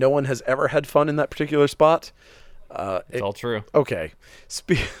 No one has ever had fun in that particular spot. It's all true. Okay.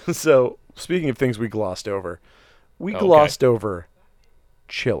 So, speaking of things we glossed over, we Okay. glossed over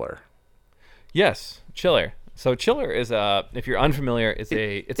Chiller. Yes, Chiller. So Chiller is if you're unfamiliar, it's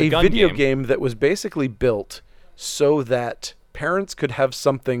a gun video game. that was basically built so that parents could have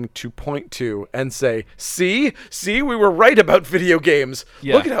something to point to and say, see, we were right about video games.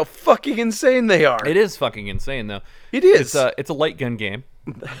 Yeah. Look at how fucking insane they are. It is fucking insane though. It is. It's a light gun game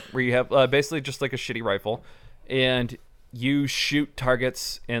where you have basically just like a shitty rifle, and you shoot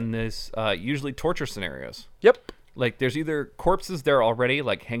targets in this usually torture scenarios. Yep. Like there's either corpses there already,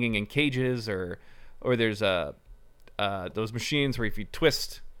 like hanging in cages, or there's those machines where if you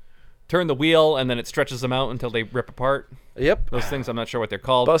turn the wheel and then it stretches them out until they rip apart. Yep. Those things I'm not sure what they're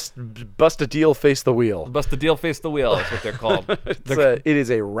called. Bust a deal, face the wheel. Bust the deal, face the wheel is what they're called. It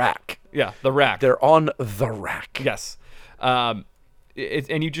is a rack. Yeah, the rack. They're on the rack. Yes. And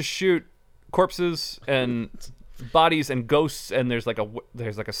you just shoot corpses and bodies and ghosts, and there's like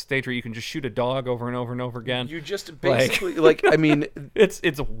a stage where you can just shoot a dog over and over and over again. You just basically I mean, It's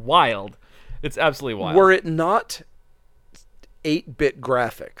wild. It's absolutely wild. were it not 8-bit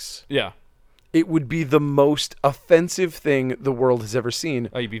graphics, Yeah. it would be the most offensive thing the world has ever seen.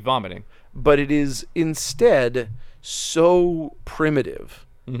 Oh, you'd be vomiting. But it is instead so primitive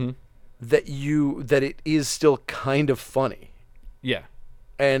that it is still kind of funny. Yeah.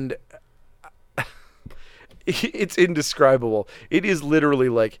 And it's indescribable. It is literally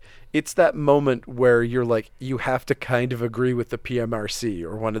like, it's that moment where you're like, you have to kind of agree with the PMRC,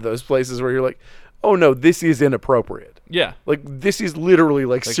 or one of those places where you're like, oh no, this is inappropriate. Yeah. Like, this is literally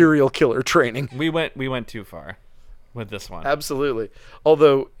like serial killer training. We went too far with this one. Absolutely.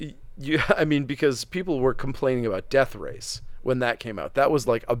 Although, because people were complaining about Death Race when that came out. That was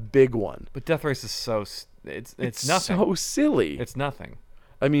like a big one. But Death Race is it's nothing. So silly. It's nothing.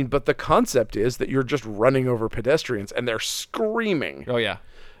 But the concept is that you're just running over pedestrians and they're screaming. Oh yeah.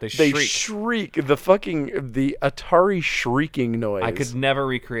 They They shriek. shriek. The Atari shrieking noise. I could never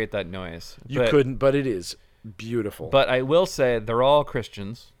recreate that noise. You couldn't, but it is beautiful. But I will say they're all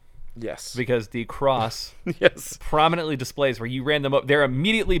Christians yes. because the cross Yes. prominently displays where you ran them up. They're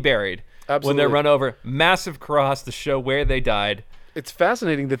immediately buried when Absolutely. they're run over. Massive cross to show where they died. It's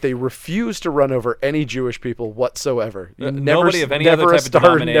fascinating that they refuse to run over any Jewish people whatsoever. Nobody of any never other a type of star,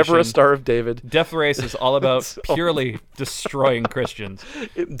 denomination. Never a Star of David. Death Race is all about It's all- purely destroying Christians.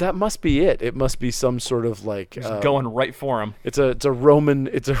 That must be it. It must be some sort of like Just going right for them. It's a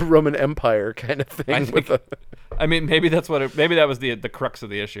Roman Empire kind of thing. I think- I mean, maybe that's maybe that was the crux of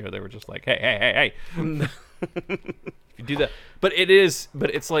the issue. They were just like, hey. You do that, but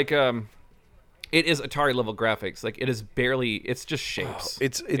it's like it is Atari level graphics. Like it is barely. It's just shapes.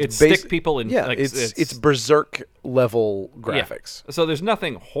 It's stick people in. Yeah, like, it's Berserk level yeah. graphics. So there's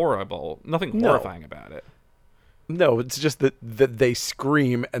nothing horrible, nothing No. horrifying about it. No, it's just that they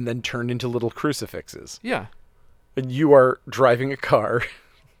scream and then turn into little crucifixes, Yeah, and you are driving a car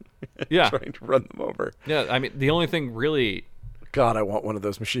yeah, trying to run them over. yeah. I mean, the only thing really, God, I want one of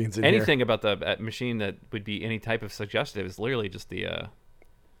those machines in here. anything about the machine that would be any type of suggestive is literally just the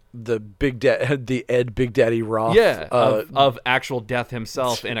The Ed Big Daddy Roth. of actual death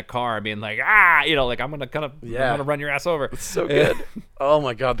himself in a car being like, like I'm gonna run your ass over. so good. Oh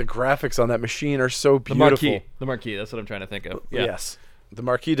my God, the graphics on that machine are so The beautiful. Marquis. That's what I'm trying to think of. Yeah. Yes, the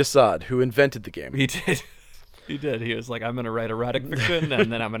Marquis de Sade, who invented the game. He did. He did. He was like, I'm gonna write erotic fiction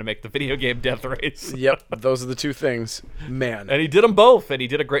and then I'm gonna make the video game Death Race. Yep, those are the two things. Man, And he did them both, and he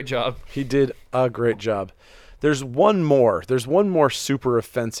did a great job. he did a great job. There's one more super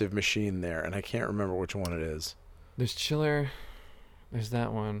offensive machine there, and I can't remember which one it is. There's Chiller. There's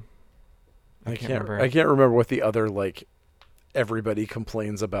that one. I can't remember. I can't remember what the other like everybody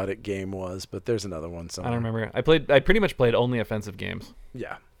complains about it game was, but there's another one I somewhere. don't remember. I pretty much played only offensive games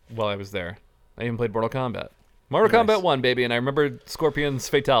Yeah. while I was there. I even played Mortal Kombat. Mortal Nice. Kombat 1, baby, and I remember Scorpion's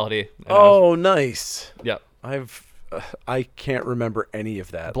fatality. And I was- Oh, nice. yeah. I've I can't remember any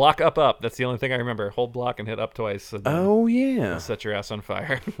of that. Block up. That's the only thing I remember. Hold block and hit up twice. And then Oh yeah, set your ass on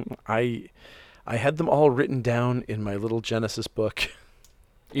fire. I had them all written down in my little Genesis book.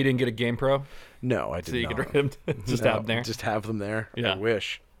 You didn't get a Game Pro, No, I did so you not. could just No, have them there. Just have them there. Yeah. I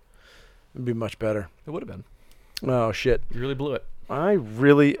wish. It'd be much better. It would have been. Oh shit! You really blew it.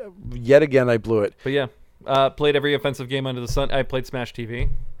 Yet again, I blew it. But yeah, played every offensive game under the sun. I played Smash TV,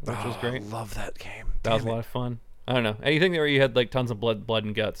 which was great. I love that game. That was a lot of fun. I don't know. Anything where you had like tons of blood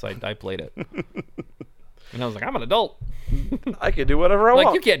and guts, I played it. And I was like, I'm an adult. I can do whatever I Like,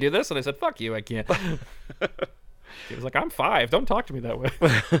 want. you can't do this. And I said, fuck you, I can't. He was like, I'm 5. Don't talk to me that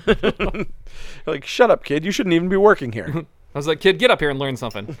way. Like, shut up, kid. You shouldn't even be working here. I was like, kid, get up here and learn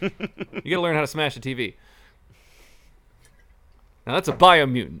something. You gotta learn how to smash a TV. Now that's a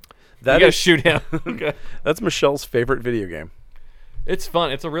biomutant. That You gotta is- shoot him. Okay. That's Michelle's favorite video game. It's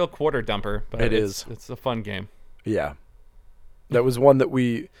fun. It's a real quarter dumper, but It it's, is. It's a fun game. Yeah. That was one that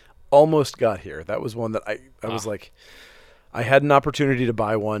we almost got here. That was one that I was like, I had an opportunity to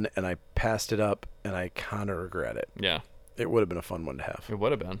buy one and I passed it up and I kind of regret it. Yeah, It would have been a fun one to have. it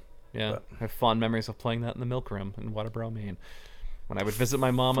would have been. Yeah, But- I have fond memories of playing that in the milk room in Waterboro, Maine. When I would visit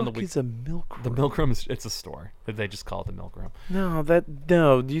my mom on the Fuck week. is a milk room? The milk room it's a store. They just call it the milk room.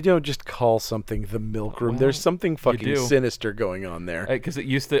 No, you don't just call something the milk room. Well, There's something fucking do. sinister going on there. Because it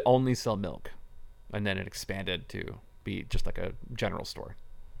used to only sell milk, and then it expanded to be just like a general store.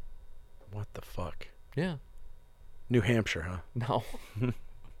 What the fuck? Yeah. New Hampshire, huh? No.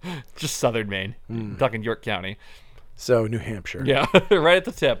 Just southern Maine. Talking York County. So, New Hampshire. Yeah, right at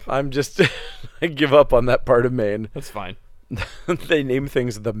the tip. I'm just, I give up on that part of Maine. That's fine. They name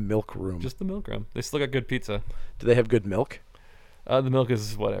things the milk room. Just the milk room. They still got good pizza. Do they have good milk? The milk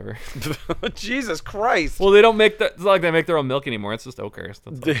is whatever. Jesus Christ. Well, they don't make that. It's not like they make their own milk anymore. It's just Oakhurst.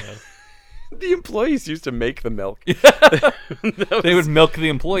 That's all it is. The employees used to make the milk. They would milk the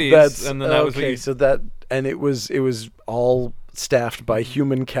employees, That's and then that was what okay. you. So that, and it was all staffed by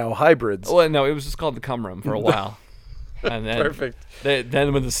human cow hybrids. Well, no, it was just called the cum room for a while, and then Perfect.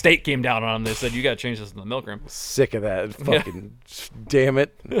 Then when the state came down on them, they said you got to change this to the milk room. Sick of that. Fucking damn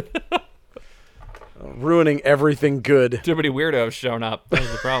it. Ruining everything good. Too many weirdos showing up. That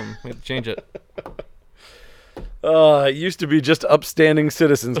was the problem. We had to change it. It used to be just upstanding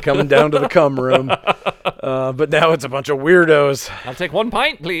citizens coming down to the cum room, but now it's a bunch of weirdos. I'll take 1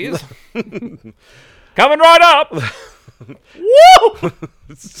 pint, please. Coming right up. Woo!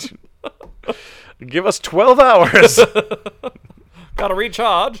 Give us 12 hours. Got to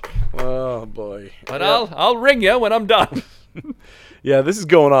recharge, Oh boy. but I'll ring you when I'm done. Yeah, this is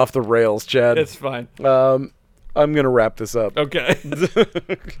going off the rails, Chad. It's fine. I'm gonna wrap this up Okay.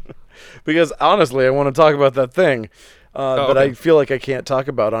 because honestly, I want to talk about that thing that I okay. feel like I can't talk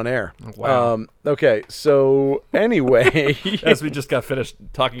about on air. Wow. Okay, so anyway, As we just got finished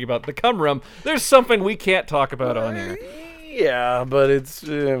talking about the cum room, there's something we can't talk about on here. yeah, but it's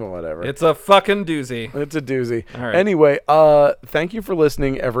whatever. It's a fucking doozy. It's a doozy. All right. Anyway, thank you for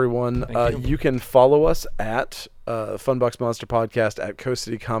listening, everyone. Thank you. You can follow us at Funbox Monster Podcast, at Coast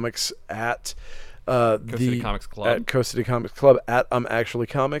City Comics, at City Comics Club. at Coast City Comics Club, at Actually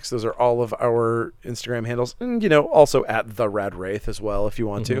Comics. Those are all of our Instagram handles, and also at the Rad Wraith as well if you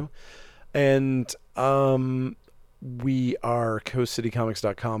want to. And we are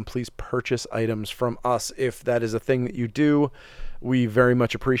coastcitycomics.com. Please purchase items from us if that is a thing that you do. We very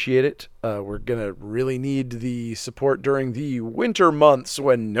much appreciate it. We're going to really need the support during the winter months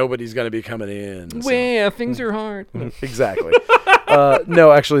when nobody's going to be coming in. So- Well, things are hard. Exactly.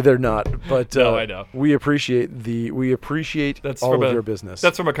 No, actually, they're not. But No, I know. we appreciate That's all from of your business.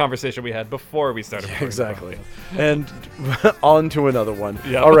 That's from a conversation we had before we started. recording the Exactly. podcast. And on to another one.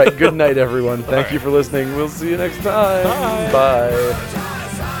 Yeah. All right. Good night, everyone. Thank All you right. for listening. We'll see you next time. Bye. Bye.